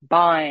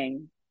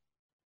buying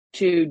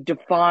to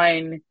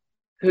define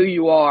who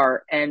you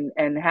are, and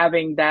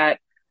having that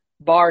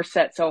bar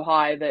set so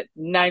high that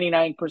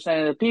 99%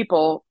 of the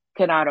people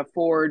cannot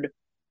afford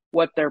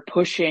what they're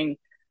pushing.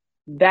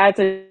 That's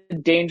a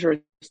dangerous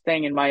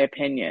thing, in my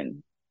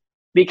opinion,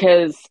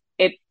 because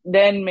it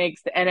then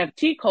makes the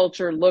NFT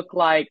culture look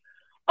like,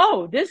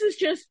 oh, this is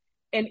just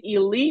an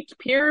elite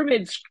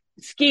pyramid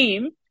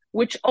scheme,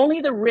 which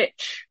only the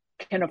rich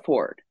can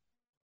afford.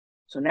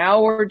 So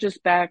now we're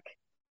just back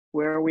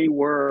where we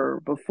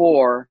were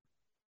before.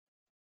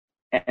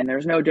 And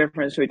there's no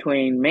difference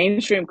between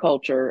mainstream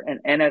culture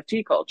and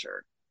NFT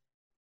culture.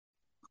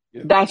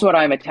 Yeah. That's what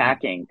I'm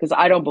attacking, because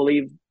I don't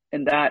believe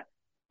in that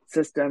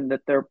system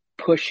that they're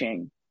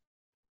pushing.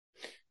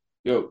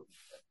 Yo,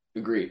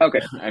 agree.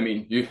 Okay. I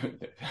mean,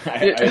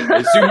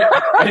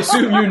 I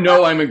assume you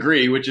know I'm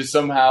agree, which is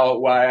somehow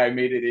why I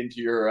made it into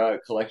your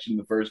collection in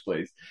the first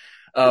place.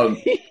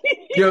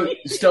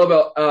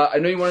 Stellabelle, I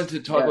know you wanted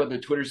to talk about the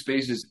Twitter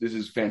Spaces. This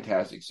is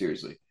fantastic,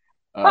 seriously.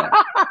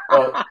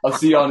 I'll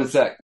see you all in a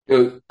sec.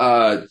 So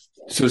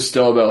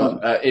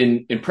Stellabelle,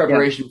 in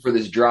preparation for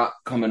this drop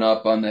coming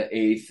up on the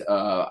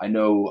 8th, I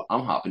know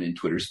I'm hopping in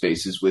Twitter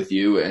Spaces with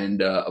you,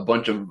 and a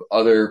bunch of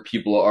other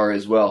people are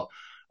as well.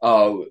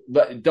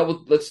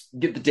 Let's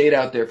get the date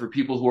out there for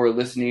people who are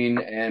listening,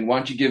 and why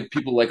don't you give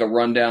people like a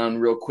rundown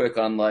real quick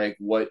on like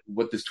what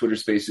this Twitter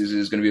Spaces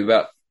is going to be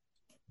about?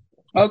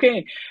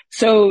 Okay,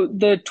 so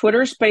the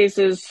Twitter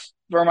Spaces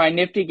for my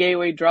Nifty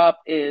Gateway drop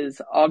is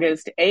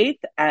August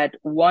 8th at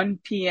 1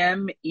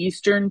 p.m.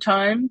 Eastern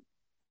time.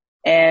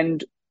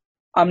 And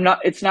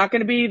it's not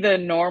going to be the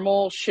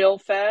normal shill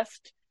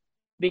fest,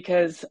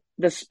 because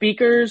the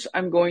speakers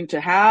I'm going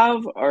to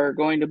have are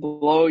going to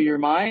blow your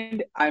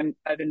mind. I've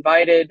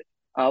invited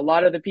a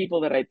lot of the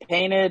people that I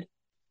painted.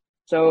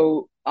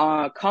 So,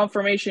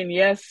 confirmation,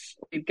 yes,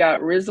 we've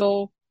got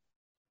Rizzle,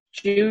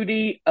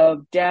 Judy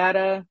of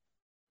Data.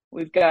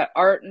 We've got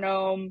Art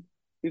Gnome.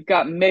 We've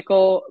got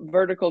Mickle,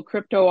 Vertical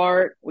Crypto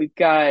Art. We've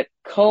got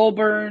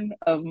Colburn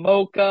of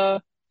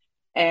Mocha,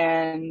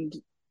 and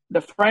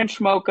the French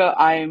Mocha.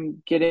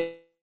 I'm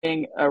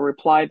getting a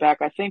reply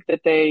back. I think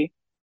that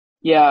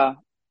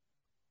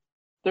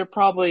they're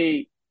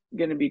probably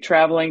going to be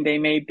traveling. They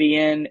may be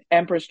in.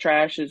 Empress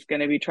Trash is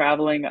going to be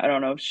traveling. I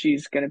don't know if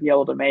she's going to be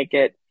able to make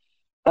it,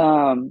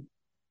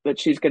 but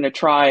she's going to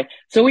try.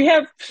 So we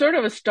have sort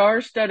of a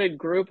star-studded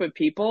group of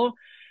people,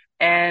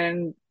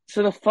 and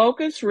so the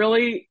focus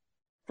really,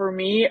 for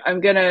me, I'm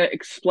going to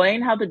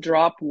explain how the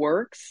drop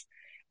works,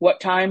 what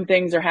time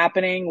things are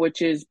happening,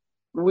 which is,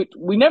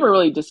 we never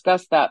really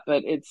discussed that,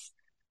 but it's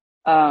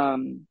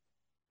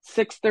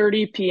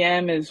 6:30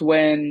 p.m. is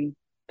when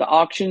the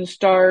auctions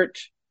start,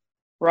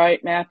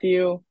 right,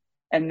 Matthew?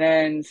 And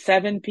then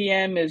 7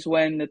 p.m. is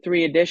when the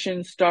 3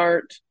 editions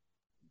start,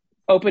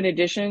 open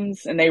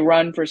editions, and they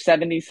run for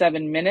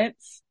 77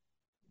 minutes.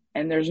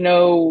 And there's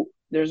no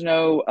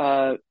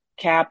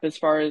cap as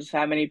far as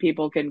how many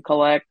people can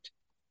collect.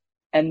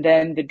 And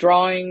then the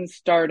drawings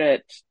start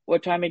at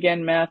what time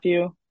again,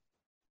 Matthew?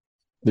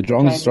 The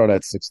drawings start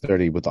at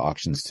 6:30 with the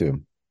auctions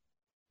too.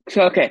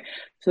 Okay.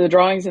 So the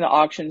drawings and the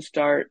auctions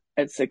start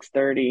at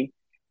 6:30,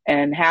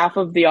 and half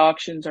of the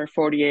auctions are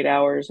 48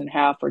 hours and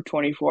half are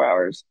 24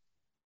 hours.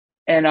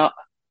 And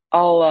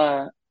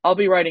I'll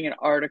be writing an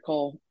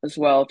article as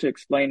well to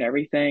explain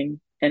everything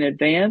in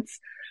advance.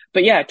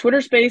 But yeah,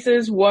 Twitter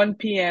Spaces, 1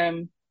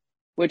 p.m.,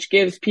 which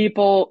gives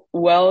people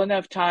well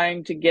enough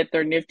time to get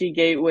their Nifty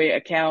Gateway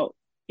account,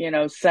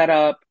 set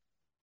up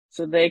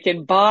so they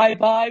can buy.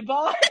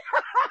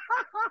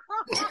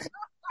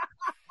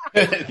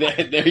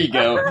 There you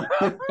go.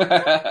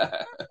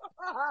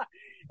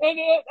 And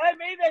I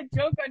made that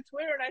joke on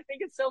Twitter, and I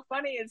think it's so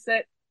funny. Is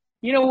that,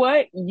 you know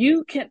what?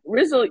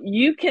 Rizzle,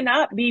 you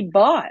cannot be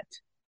bought.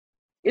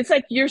 It's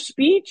like your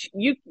speech,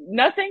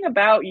 nothing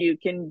about you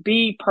can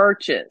be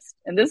purchased.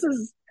 And this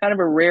is kind of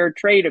a rare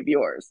trait of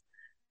yours.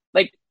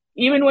 Like,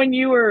 even when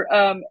you were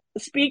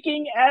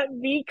speaking at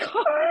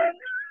VCon,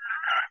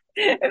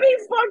 and they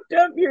fucked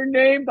up your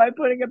name by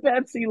putting a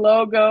Pepsi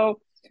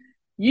logo,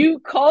 you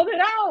called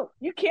it out.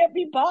 You can't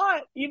be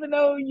bought, even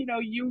though,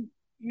 you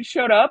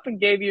showed up and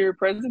gave your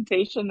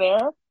presentation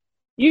there.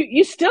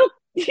 You still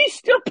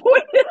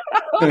pointed it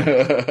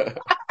out.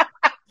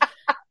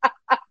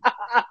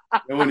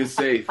 No one is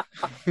safe.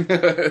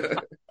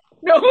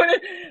 No one is,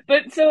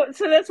 but so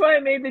that's why I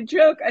made the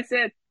joke. I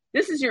said,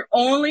 this is your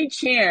only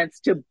chance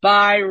to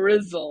buy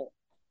Rizzle.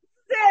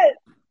 That's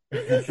it.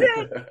 This is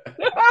it.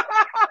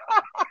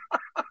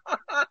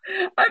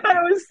 I thought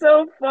it was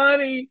so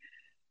funny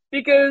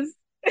because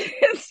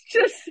it's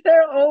just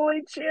their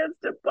only chance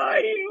to buy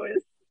you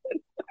is.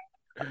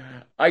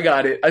 I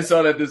got it. I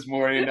saw that this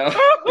morning.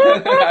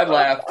 I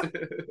laughed.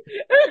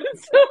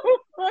 It's so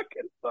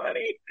fucking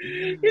funny.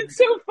 It's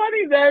so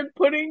funny that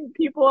putting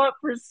people up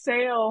for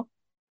sale.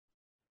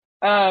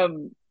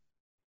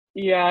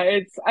 Yeah,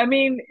 it's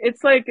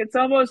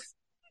almost,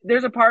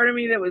 there's a part of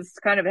me that was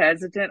kind of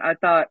hesitant. I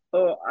thought,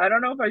 oh, I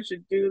don't know if I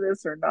should do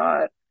this or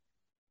not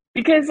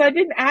because I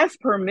didn't ask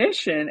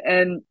permission.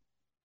 And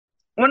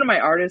one of my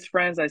artist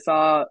friends, I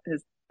saw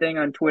his thing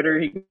on Twitter.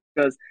 He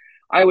goes,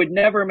 I would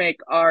never make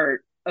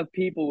art of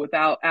people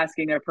without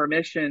asking their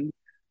permission.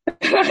 And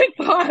I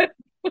thought,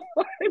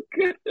 I'm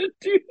going to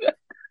do that.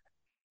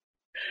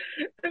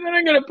 And then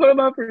I'm going to put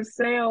them up for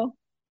sale.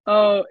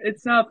 Oh,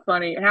 it's not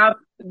funny. I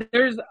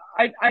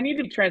need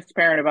to be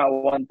transparent about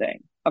one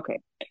thing. Okay.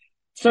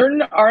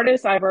 Certain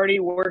artists I've already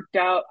worked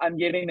out, I'm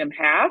giving them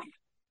half.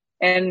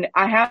 And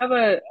I have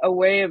a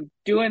way of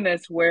doing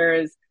this,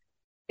 whereas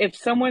if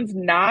someone's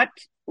not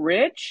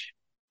rich,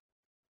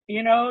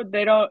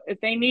 if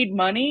they need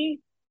money,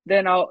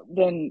 then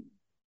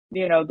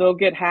they'll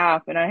get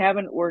half. And I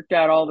haven't worked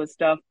out all this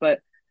stuff, but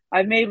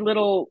I've made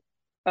little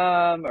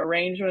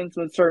arrangements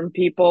with certain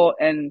people,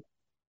 and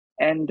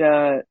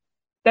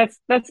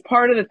that's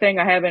part of the thing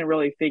I haven't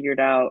really figured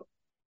out.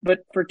 But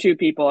for two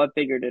people, I've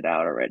figured it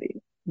out already.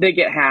 They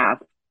get half.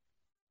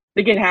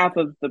 They get half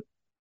of the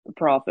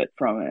profit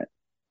from it.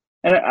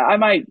 And I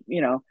might,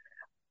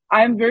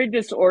 I'm very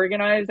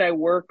disorganized. I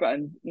work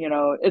on,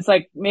 it's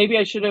like maybe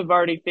I should have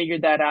already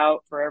figured that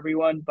out for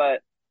everyone, but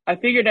I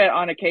figured it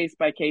on a case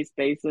by case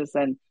basis,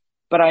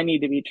 but I need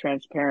to be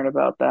transparent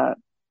about that.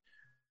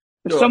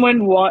 If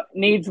someone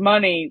needs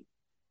money,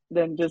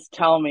 then just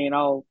tell me and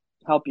I'll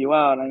help you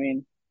out. I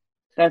mean,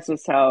 that's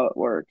just how it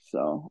works.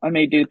 So I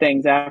may do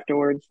things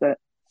afterwards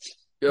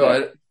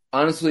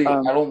honestly,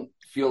 I don't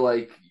feel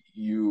like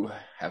you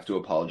have to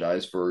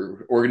apologize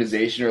for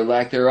organization or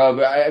lack thereof.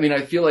 I mean,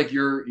 I feel like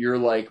your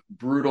like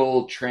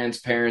brutal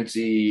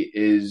transparency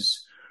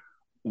is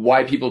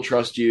why people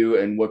trust you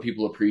and what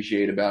people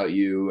appreciate about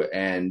you.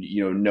 And,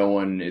 no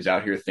one is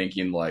out here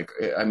thinking like,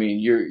 I mean,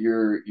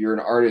 you're an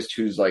artist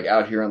who's like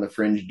out here on the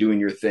fringe doing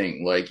your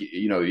thing. Like,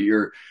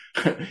 you're,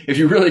 if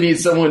you really need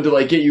someone to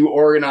like get you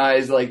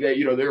organized like that,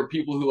 there are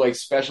people who like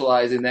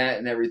specialize in that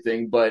and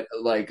everything. But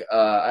like,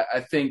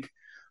 I think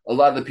a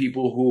lot of the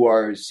people who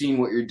are seeing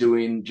what you're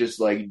doing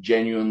just like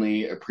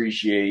genuinely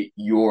appreciate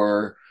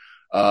your,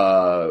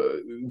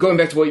 going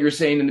back to what you were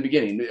saying in the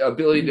beginning, the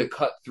ability to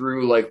cut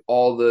through like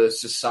all the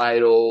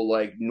societal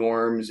like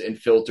norms and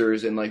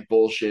filters and like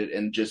bullshit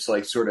and just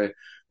like sort of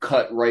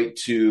cut right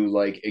to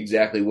like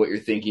exactly what you're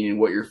thinking and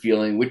what you're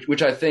feeling,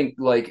 which I think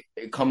like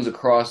it comes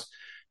across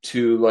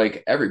to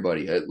like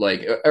everybody,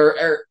 like,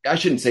 or I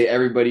shouldn't say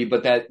everybody,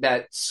 but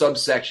that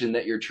subsection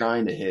that you're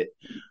trying to hit.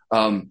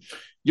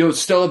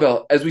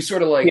 Stellabelle, as we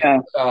sort of like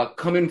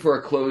come in for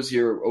a close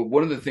here,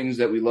 one of the things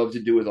that we love to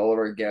do with all of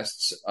our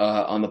guests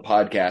on the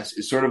podcast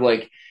is sort of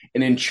like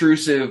an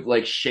intrusive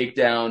like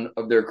shakedown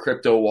of their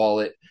crypto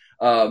wallet.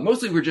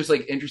 Mostly we're just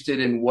like interested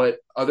in what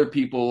other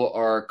people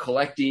are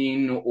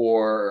collecting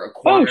or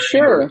acquiring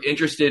or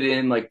interested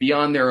in like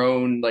beyond their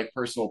own like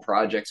personal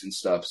projects and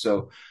stuff.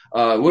 So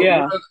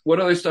what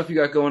other stuff you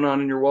got going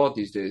on in your wallet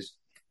these days?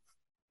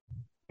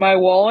 My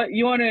wallet?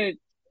 You want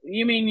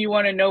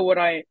to know what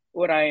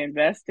I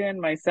invest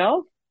in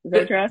myself? Is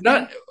that what you're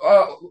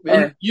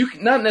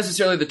asking? Not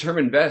necessarily the term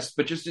invest,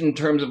 but just in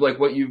terms of like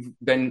what you've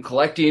been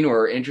collecting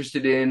or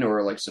interested in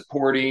or like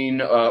supporting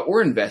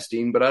or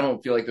investing, but I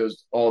don't feel like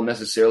those all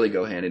necessarily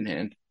go hand in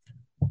hand.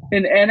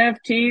 In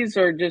NFTs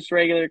or just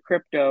regular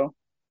crypto?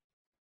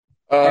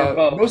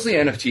 Mostly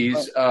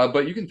NFTs,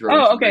 but you can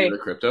throw in regular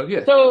crypto.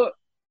 Yeah. So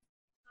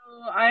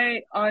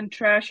on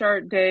Trash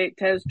Art Day,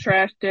 Tez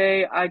Trash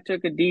Day, I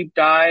took a deep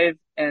dive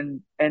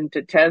and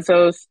to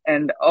Tezos,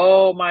 and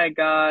oh my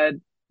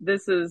God,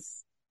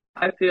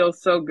 I feel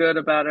so good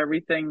about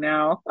everything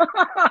now.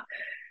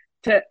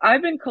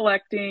 I've been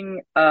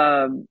collecting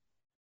a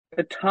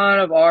ton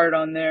of art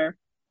on there.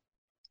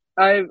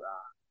 I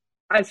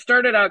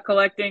started out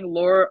collecting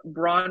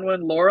Bronwyn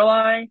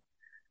Lorelei.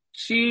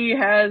 She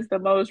has the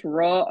most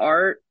raw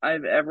art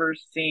I've ever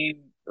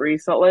seen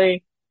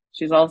recently.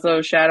 She's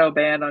also shadow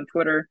banned on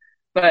Twitter,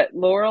 but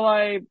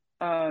Lorelei,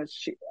 I've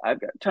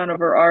got a ton of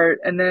her art.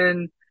 And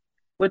then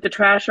with the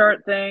trash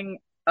art thing,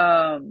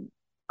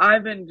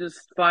 I've been just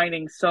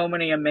finding so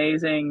many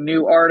amazing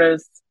new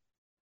artists.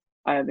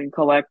 I've been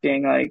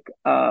collecting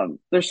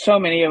there's so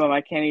many of them.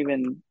 I can't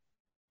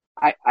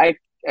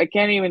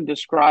even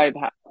describe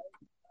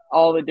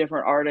all the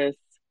different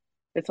artists.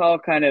 It's all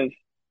kind of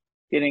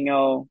getting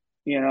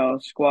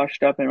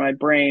squashed up in my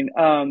brain.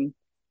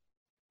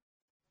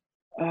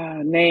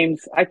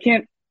 Names. I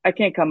can't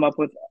come up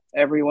with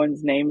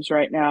everyone's names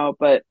right now,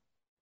 but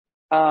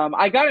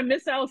I got a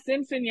Miss Al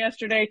Simpson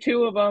yesterday,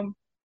 2 of them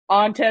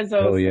on Tezos.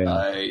 Oh yeah,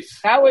 nice.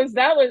 That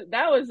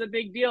was a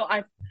big deal.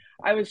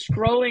 I was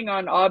scrolling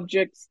on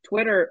Object's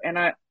Twitter and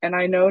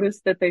I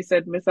noticed that they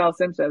said Miss Al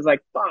Simpson. I was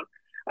like, fuck,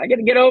 I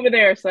gotta get over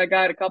there. So I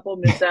got a couple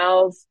Miss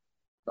Al's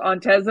on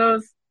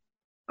Tezos.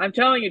 I'm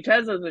telling you,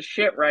 Tezos is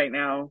shit right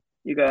now,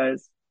 you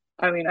guys.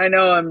 I mean, I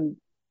know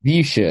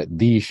The shit,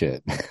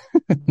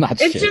 not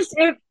it's shit. just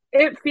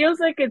it feels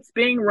like it's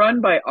being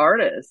run by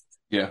artists.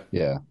 Yeah.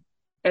 Yeah.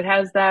 It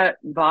has that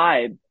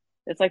vibe.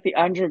 It's like the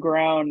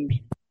underground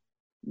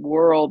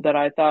world that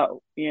I thought,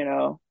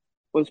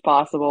 was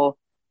possible.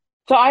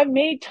 So I've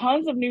made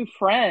tons of new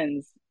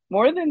friends,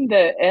 more than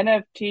the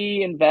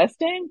NFT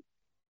investing.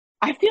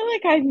 I feel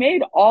like I've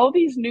made all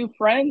these new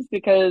friends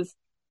because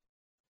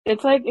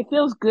it's like it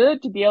feels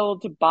good to be able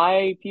to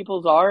buy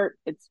people's art.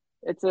 It's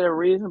at a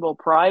reasonable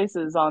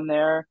prices on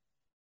there.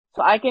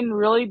 So I can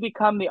really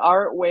become the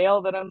art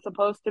whale that I'm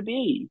supposed to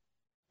be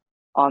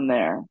on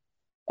there.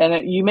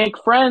 And you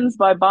make friends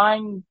by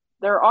buying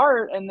their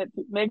art, and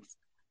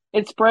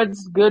it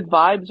spreads good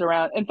vibes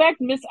around. In fact,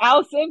 Miss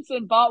Al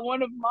Simpson bought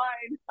one of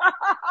mine.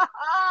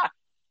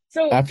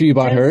 So After you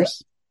bought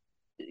hers?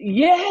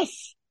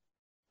 yes,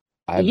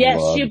 I yes,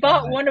 love she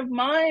bought that. one of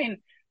mine.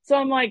 So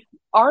I'm like,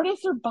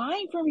 artists are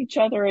buying from each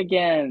other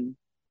again.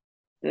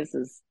 This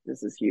is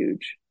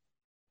huge.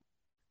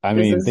 I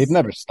This mean, they've is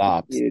never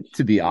stopped, huge.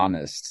 to be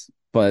honest.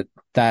 But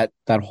that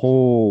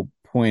whole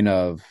point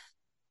of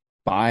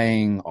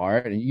buying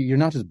art, and you're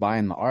not just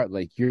buying the art,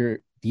 like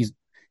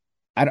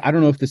I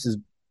don't know if this is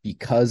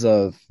because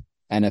of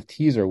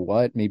NFTs or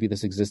what. Maybe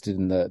this existed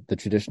in the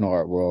traditional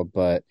art world,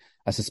 but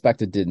I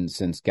suspect it didn't,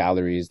 since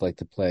galleries like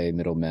to play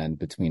middlemen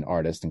between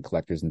artists and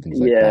collectors and things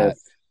like that,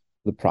 Yes,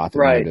 the profit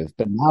right. motive.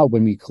 But now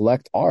when we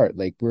collect art,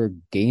 like, we're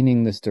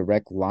gaining this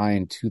direct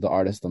line to the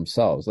artists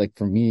themselves. Like,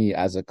 for me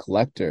as a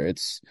collector,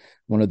 it's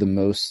one of the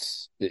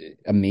most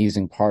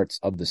amazing parts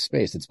of the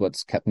space. It's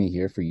what's kept me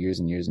here for years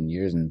and years and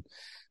years, and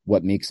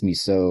what makes me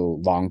so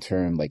long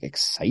term, like,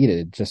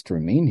 excited just to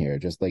remain here.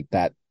 Just like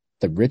that,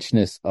 the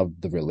richness of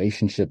the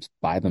relationships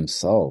by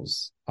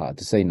themselves,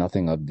 to say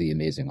nothing of the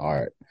amazing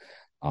art.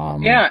 Yeah,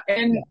 Yeah.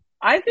 and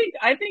I think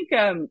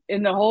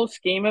in the whole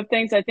scheme of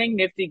things, I think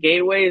Nifty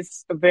Gateway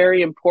is a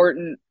very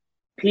important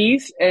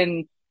piece.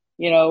 And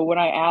when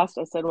I asked,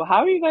 I said, "Well,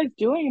 how are you guys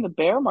doing in the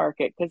bear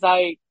market?" Because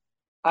I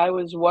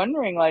was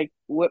wondering like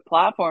what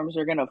platforms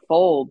are going to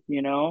fold.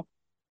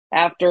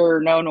 After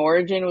Known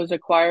Origin was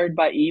acquired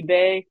by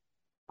eBay,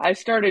 I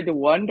started to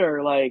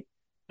wonder like,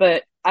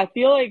 but I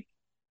feel like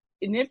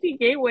Nifty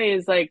Gateway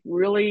is like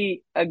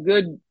really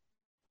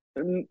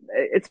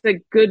it's a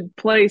good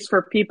place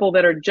for people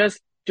that are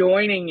just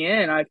joining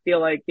in. I feel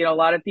like, a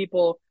lot of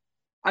people,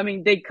 I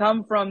mean, they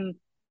come from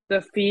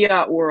the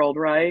fiat world,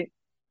 right?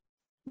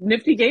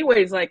 Nifty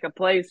Gateway is like a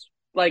place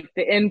like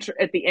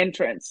at the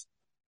entrance.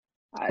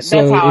 That's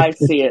So how if I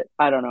see it.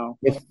 I don't know.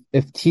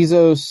 if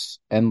Tezos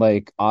and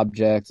like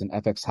Object and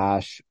FX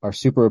Hash are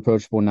super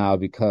approachable now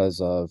because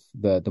of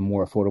the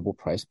more affordable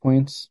price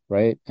points,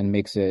 right? And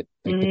makes it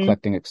like the Hmm.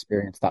 collecting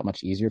experience that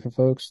much easier for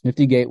folks.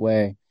 Nifty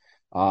Gateway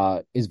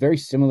is very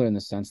similar in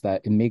the sense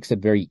that it makes it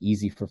very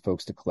easy for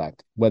folks to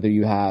collect. Whether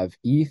you have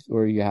ETH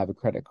or you have a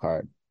credit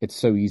card, it's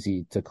so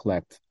easy to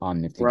collect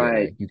on Nifty Right.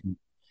 Gateway. You can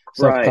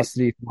Right.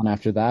 self-custody if you want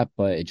after that,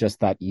 but it's just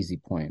that easy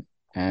point.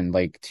 And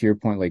like, to your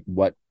point, like,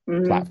 what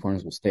Hmm.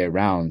 platforms will stay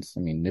around? I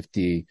mean,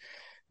 Nifty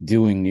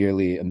doing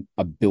nearly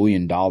 $1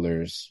 billion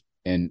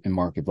in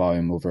market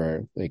volume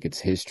over like its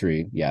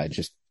history. Yeah, it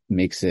just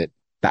makes it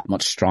that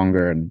much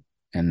stronger,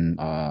 and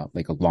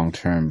like a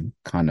long-term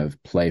kind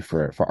of play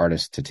for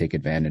artists to take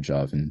advantage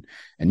of and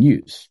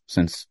use,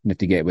 since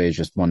Nifty Gateway is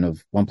just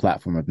one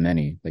platform of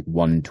many, like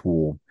one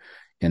tool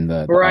in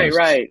the Right. artists.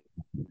 Right.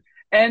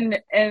 And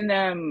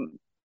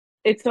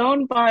it's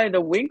owned by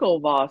the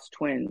Winklevoss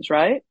twins,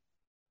 right?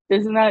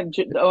 Isn't that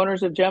the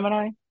owners of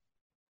Gemini?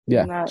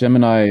 Yeah, Isn't that?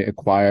 Gemini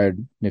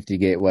acquired Nifty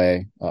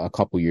Gateway a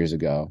couple years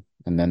ago,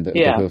 and then the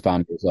Yeah.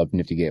 co-founders of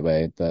Nifty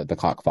Gateway, the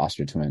Koch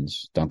Foster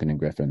twins, Duncan and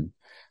Griffin,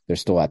 they're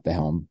still at the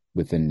helm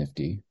within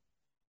Nifty.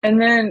 And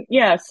then,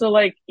 yeah, so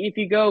like if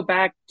you go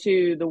back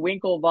to the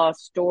Winklevoss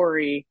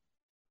story,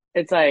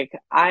 it's like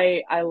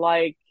I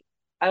like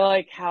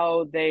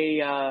how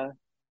they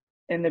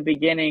in the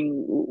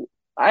beginning,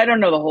 I don't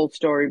know the whole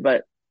story,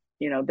 but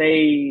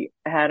they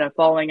had a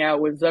falling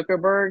out with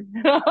Zuckerberg.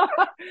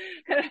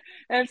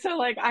 And so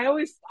like I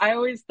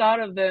always thought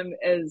of them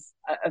as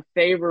a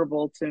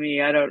favorable to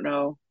me. I don't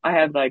know. I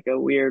have like a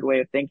weird way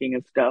of thinking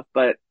of stuff,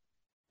 but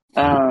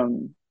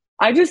um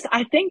I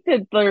think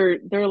that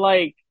they're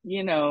like,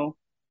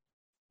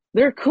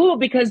 they're cool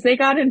because they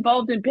got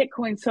involved in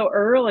Bitcoin so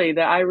early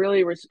that I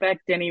really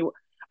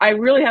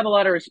have a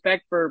lot of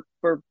respect for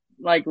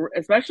like,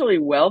 especially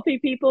wealthy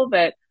people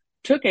that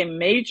took a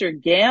major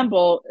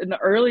gamble in the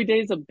early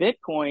days of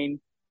Bitcoin.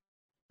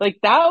 Like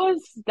that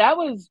was,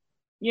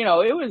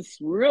 it was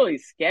really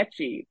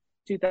sketchy.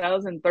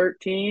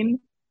 2013.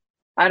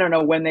 I don't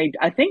know when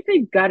I think they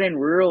got in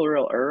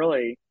real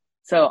early.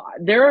 So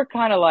they're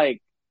kind of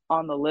like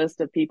on the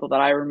list of people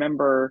that I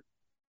remember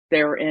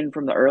they were in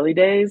from the early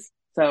days.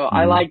 So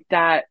I Hmm. like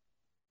that.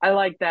 I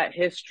like that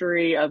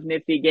history of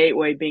Nifty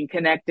Gateway being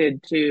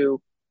connected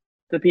to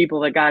the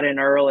people that got in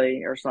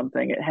early or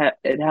something.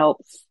 It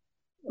helps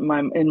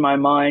in my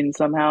mind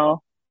somehow,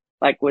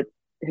 like with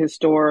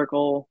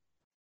historical,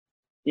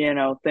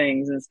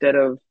 things instead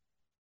of,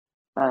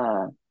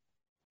 uh,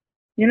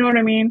 you know what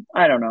I mean?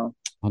 I don't know.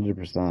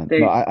 100%. No,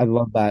 They, I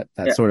love that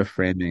yeah. sort of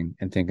framing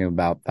and thinking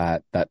about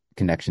that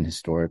connection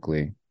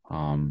historically.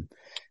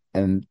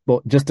 And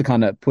well, just to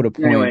kind of put a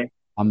point Anyway,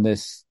 on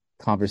this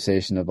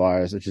conversation of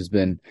ours, which has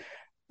been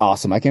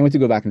awesome. I can't wait to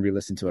go back and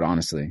re-listen to it,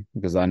 honestly,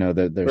 because I know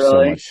that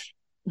really.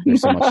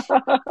 there's so much,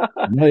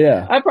 no,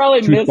 yeah, I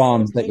probably truth missed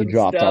bombs that you some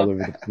dropped all stuff. over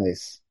the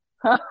place.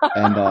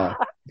 And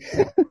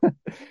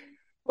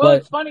Well, but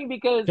it's funny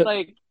because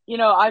like,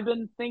 I've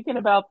been thinking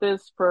about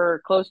this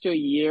for close to a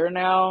year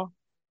now.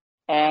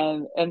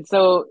 And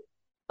so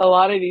a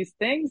lot of these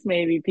things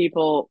maybe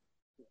people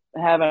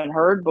haven't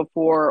heard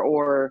before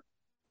or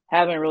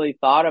haven't really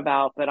thought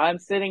about, but I'm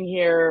sitting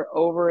here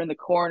over in the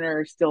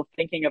corner still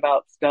thinking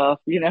about stuff,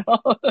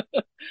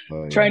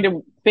 oh trying yeah,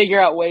 to figure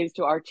out ways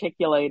to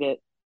articulate it.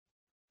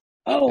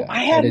 Oh, yeah,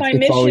 I and have my it's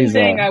mission always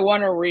thing I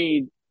want to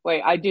read.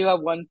 Wait, I do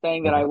have one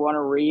thing that I uh, want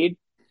to read,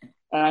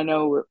 and I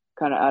know we're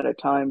kind of out of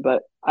time,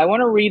 but I want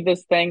to read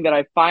this thing that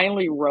I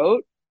finally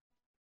wrote.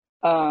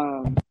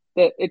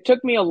 That it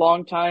took me a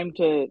long time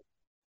to.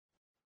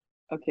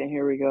 Okay,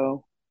 here we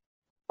go.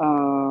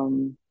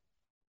 Um,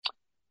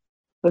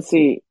 let's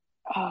see.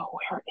 Oh,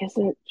 where is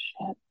it?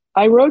 Shit.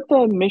 I wrote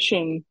the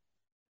mission.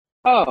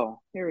 Oh,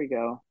 here we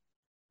go.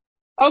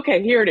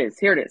 Okay, here it is.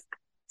 Here it is.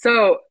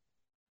 So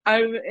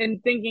I've been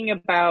thinking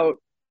about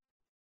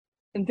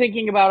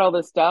all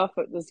this stuff.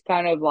 This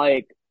kind of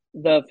like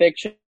the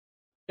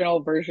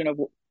fictional version of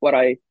what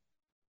I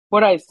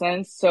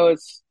sense. So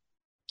it's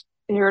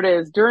here it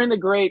is. During the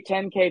great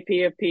 10K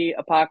PFP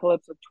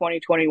apocalypse of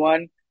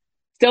 2021,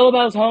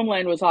 Stellabelle's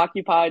homeland was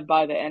occupied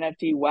by the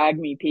NFT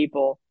WAGMI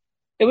people.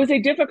 It was a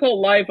difficult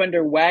life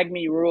under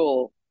WAGMI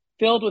rule,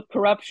 filled with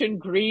corruption,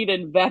 greed,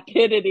 and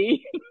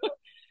vapidity.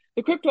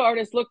 The crypto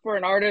artists looked for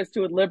an artist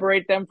who would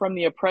liberate them from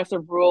the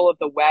oppressive rule of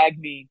the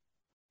WAGMI.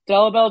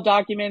 Stellabelle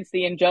documents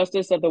the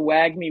injustice of the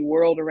WAGMI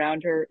world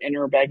around her in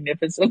her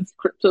magnificent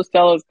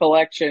CryptoStellas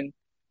collection.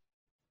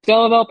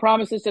 Stellabelle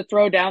promises to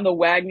throw down the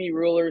WAGMI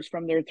rulers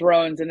from their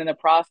thrones and in the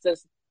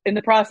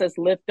process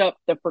lift up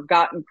the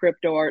forgotten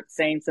crypto art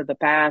saints of the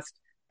past,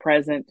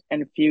 present,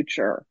 and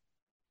future.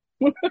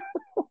 there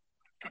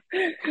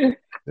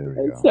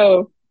we go.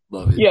 So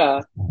Love it.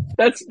 yeah,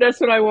 that's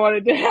what I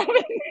wanted to have in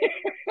there.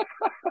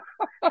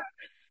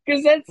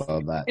 Because that's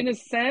Love that. in a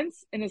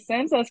sense,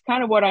 that's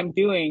kind of what I'm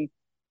doing.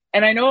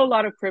 And I know a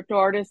lot of crypto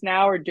artists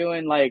now are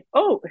doing like,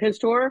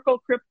 historical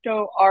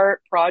crypto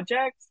art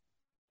projects.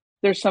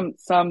 There's some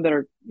that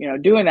are,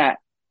 doing that.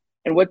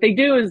 And what they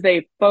do is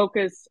they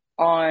focus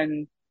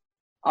on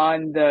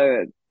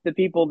the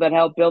people that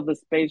help build the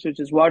space, which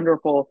is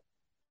wonderful.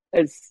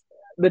 It's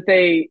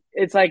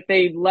like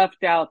they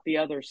left out the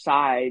other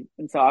side.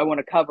 And so I want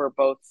to cover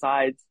both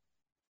sides.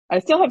 I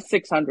still have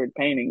 600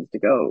 paintings to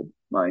go,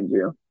 mind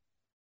you.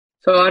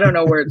 So I don't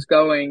know where it's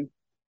going.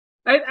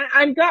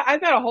 I've got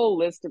a whole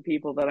list of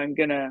people that I'm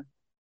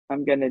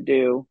gonna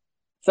do.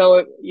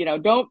 So,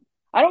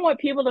 I don't want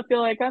people to feel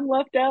like I'm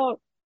left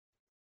out.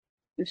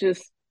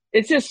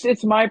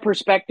 It's my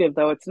perspective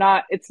though. It's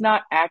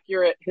not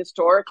accurate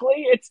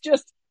historically.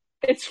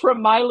 It's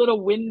from my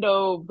little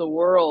window of the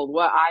world,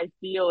 what I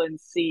feel and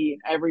see,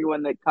 and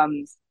everyone that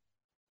comes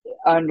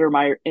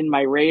in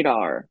my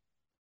radar,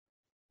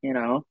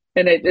 and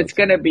it's That's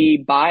going to be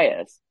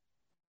biased.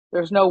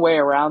 There's no way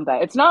around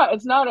that. It's not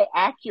an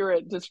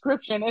accurate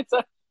description. It's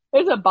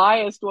a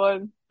biased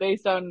one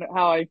based on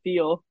how I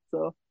feel.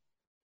 So,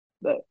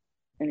 but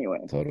anyway,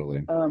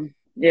 totally.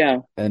 yeah.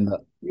 And Do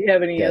you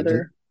have any yeah,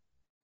 other?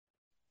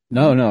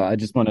 no, I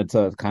just wanted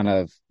to kind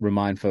of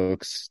remind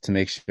folks to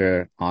make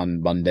sure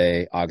on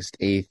Monday, August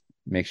 8th,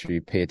 make sure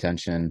you pay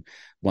attention.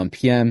 1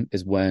 p.m.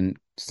 is when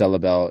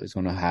Stellabelle is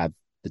going to have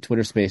the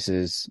Twitter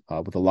Spaces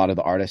with a lot of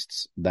the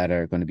artists that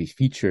are going to be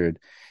featured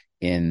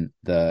in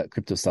the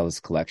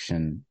CryptoStellas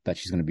collection that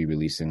she's going to be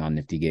releasing on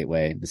Nifty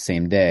Gateway the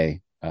same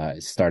day,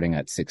 starting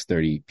at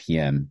 6:30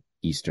 p.m.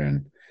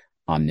 Eastern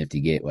on Nifty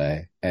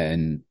Gateway.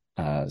 And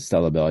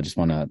Stellabelle, I just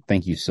want to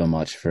thank you so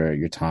much for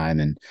your time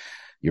and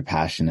your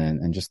passion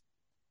and just,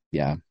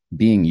 yeah,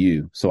 being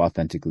you, so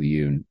authentically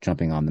you, and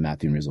jumping on the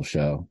Matthew and Rizzle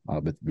show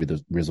with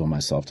Rizzle and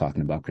myself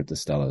talking about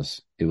CryptoStellas.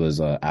 It was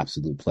an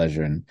absolute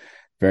pleasure and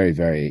very,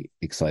 very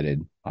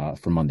excited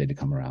for Monday to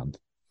come around.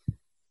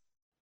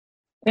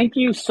 Thank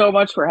you so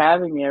much for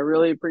having me. I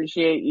really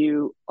appreciate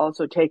you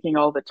also taking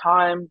all the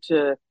time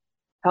to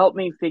help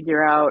me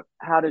figure out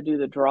how to do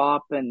the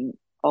drop and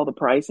all the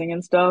pricing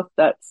and stuff.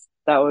 That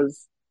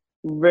was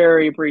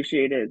very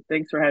appreciated.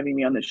 Thanks for having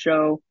me on the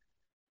show.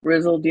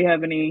 Rizzle, do you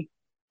have any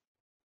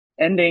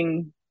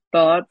ending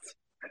thoughts?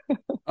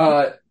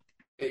 Uh,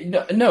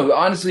 No,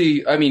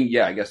 honestly, I mean,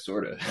 yeah, I guess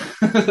sort of.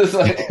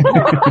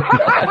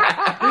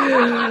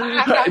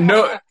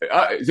 No,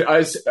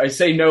 I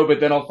say no, but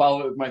then I'll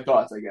follow it with my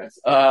thoughts, I guess.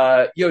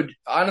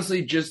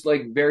 Honestly, just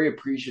like very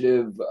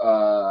appreciative.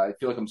 I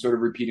feel like I'm sort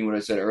of repeating what I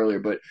said earlier,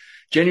 but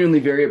genuinely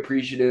very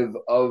appreciative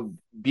of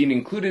being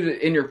included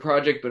in your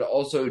project, but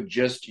also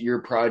just your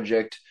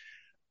project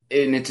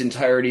in its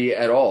entirety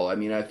at all. I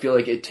mean, I feel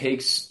like it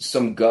takes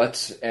some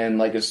guts and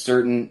like a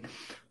certain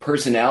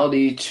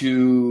personality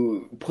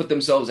to put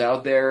themselves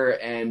out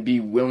there and be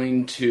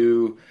willing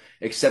to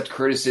accept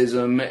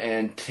criticism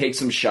and take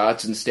some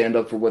shots and stand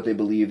up for what they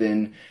believe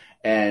in.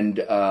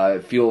 And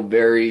feel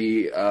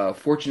very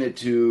fortunate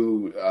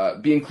to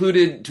be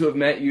included, to have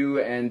met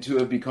you, and to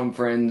have become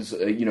friends,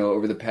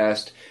 over the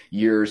past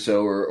year or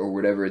so, or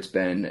whatever it's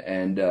been.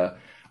 And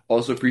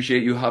also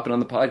appreciate you hopping on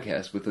the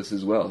podcast with us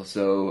as well.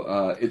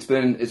 So it's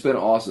been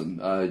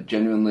awesome.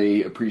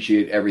 Genuinely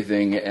appreciate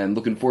everything, and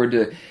looking forward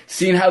to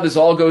seeing how this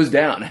all goes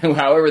down.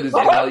 However, this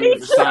how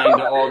you signed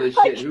to all this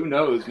shit, who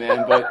knows,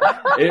 man? But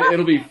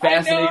it'll be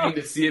fascinating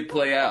to see it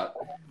play out.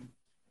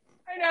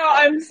 I know.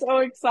 I'm so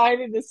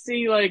excited to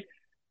see like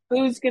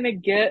who's gonna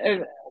get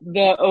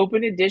the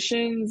open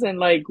editions and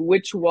like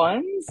which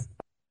ones.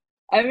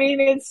 I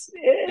mean, it's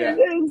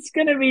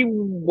gonna be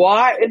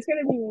it's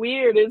gonna be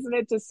weird, isn't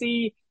it, to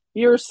see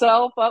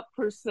yourself up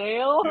for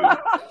sale?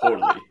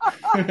 Totally.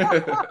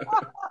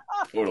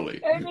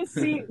 Totally. And to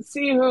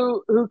see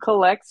who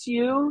collects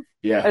you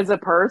as a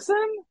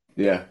person.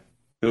 Yeah.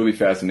 It'll be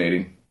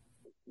fascinating.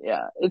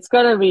 Yeah, it's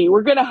gonna be.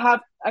 I'm gonna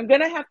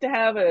have to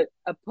have a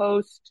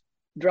post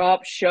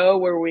drop show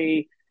where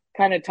we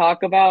kind of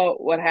talk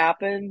about what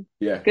happened.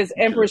 Yeah. Because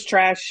Empress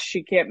Trash,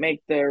 she can't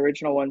make the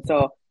original one,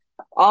 so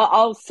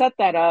I'll set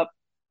that up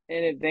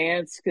in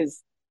advance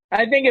because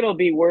I think it'll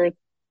be worth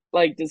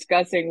like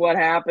discussing what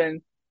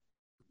happened.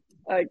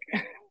 Like,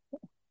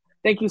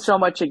 thank you so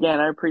much again.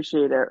 I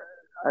appreciate it.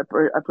 I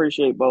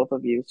appreciate both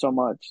of you so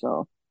much.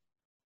 So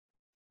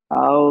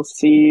I'll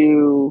see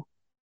you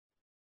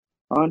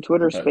on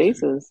Twitter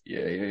Spaces.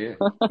 Yeah.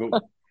 Cool.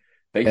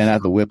 And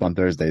at the whip on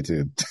Thursday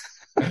too.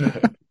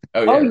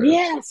 Oh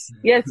yes.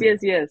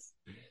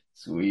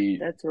 Sweet.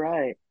 That's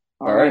right.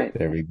 All right.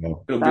 There we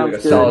go. It'll be like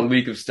a solid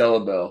week of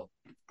Stellabelle.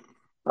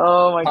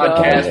 Oh my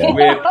god. Podcast,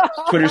 whip,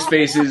 Twitter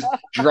Spaces,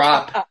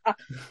 drop.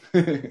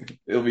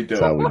 It'll be dope.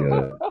 That's how we do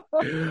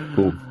it.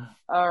 Cool.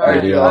 All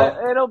right.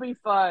 y'all. It'll be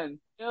fun.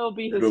 It'll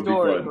be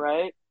historic,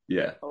 right?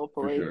 Yeah.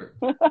 Hopefully. For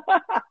sure.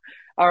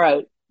 All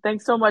right.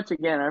 Thanks so much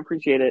again. I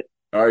appreciate it.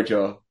 All right,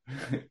 y'all.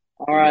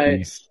 All right.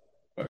 Peace.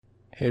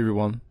 Hey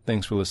everyone,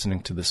 thanks for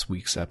listening to this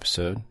week's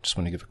episode. Just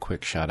want to give a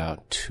quick shout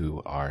out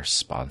to our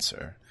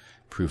sponsor,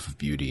 Proof of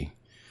Beauty.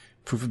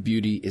 Proof of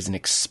Beauty is an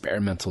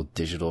experimental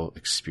digital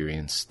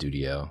experience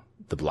studio.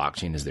 The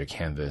blockchain is their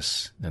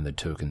canvas and the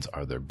tokens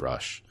are their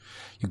brush.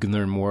 You can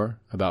learn more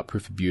about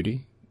Proof of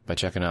Beauty by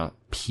checking out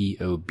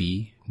pob.studio.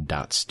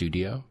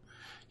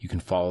 You can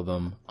follow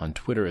them on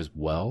Twitter as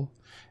well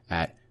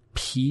at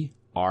PRRF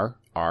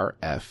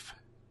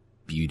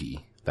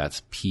Beauty.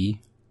 That's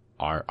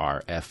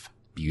PRRF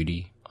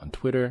Beauty on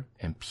Twitter,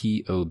 and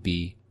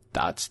pob.studio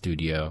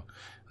on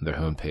their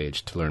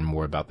homepage to learn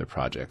more about their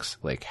projects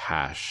like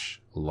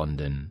Hash,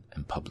 London,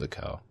 and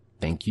Publico.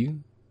 Thank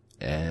you,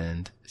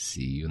 and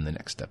see you in the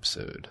next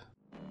episode.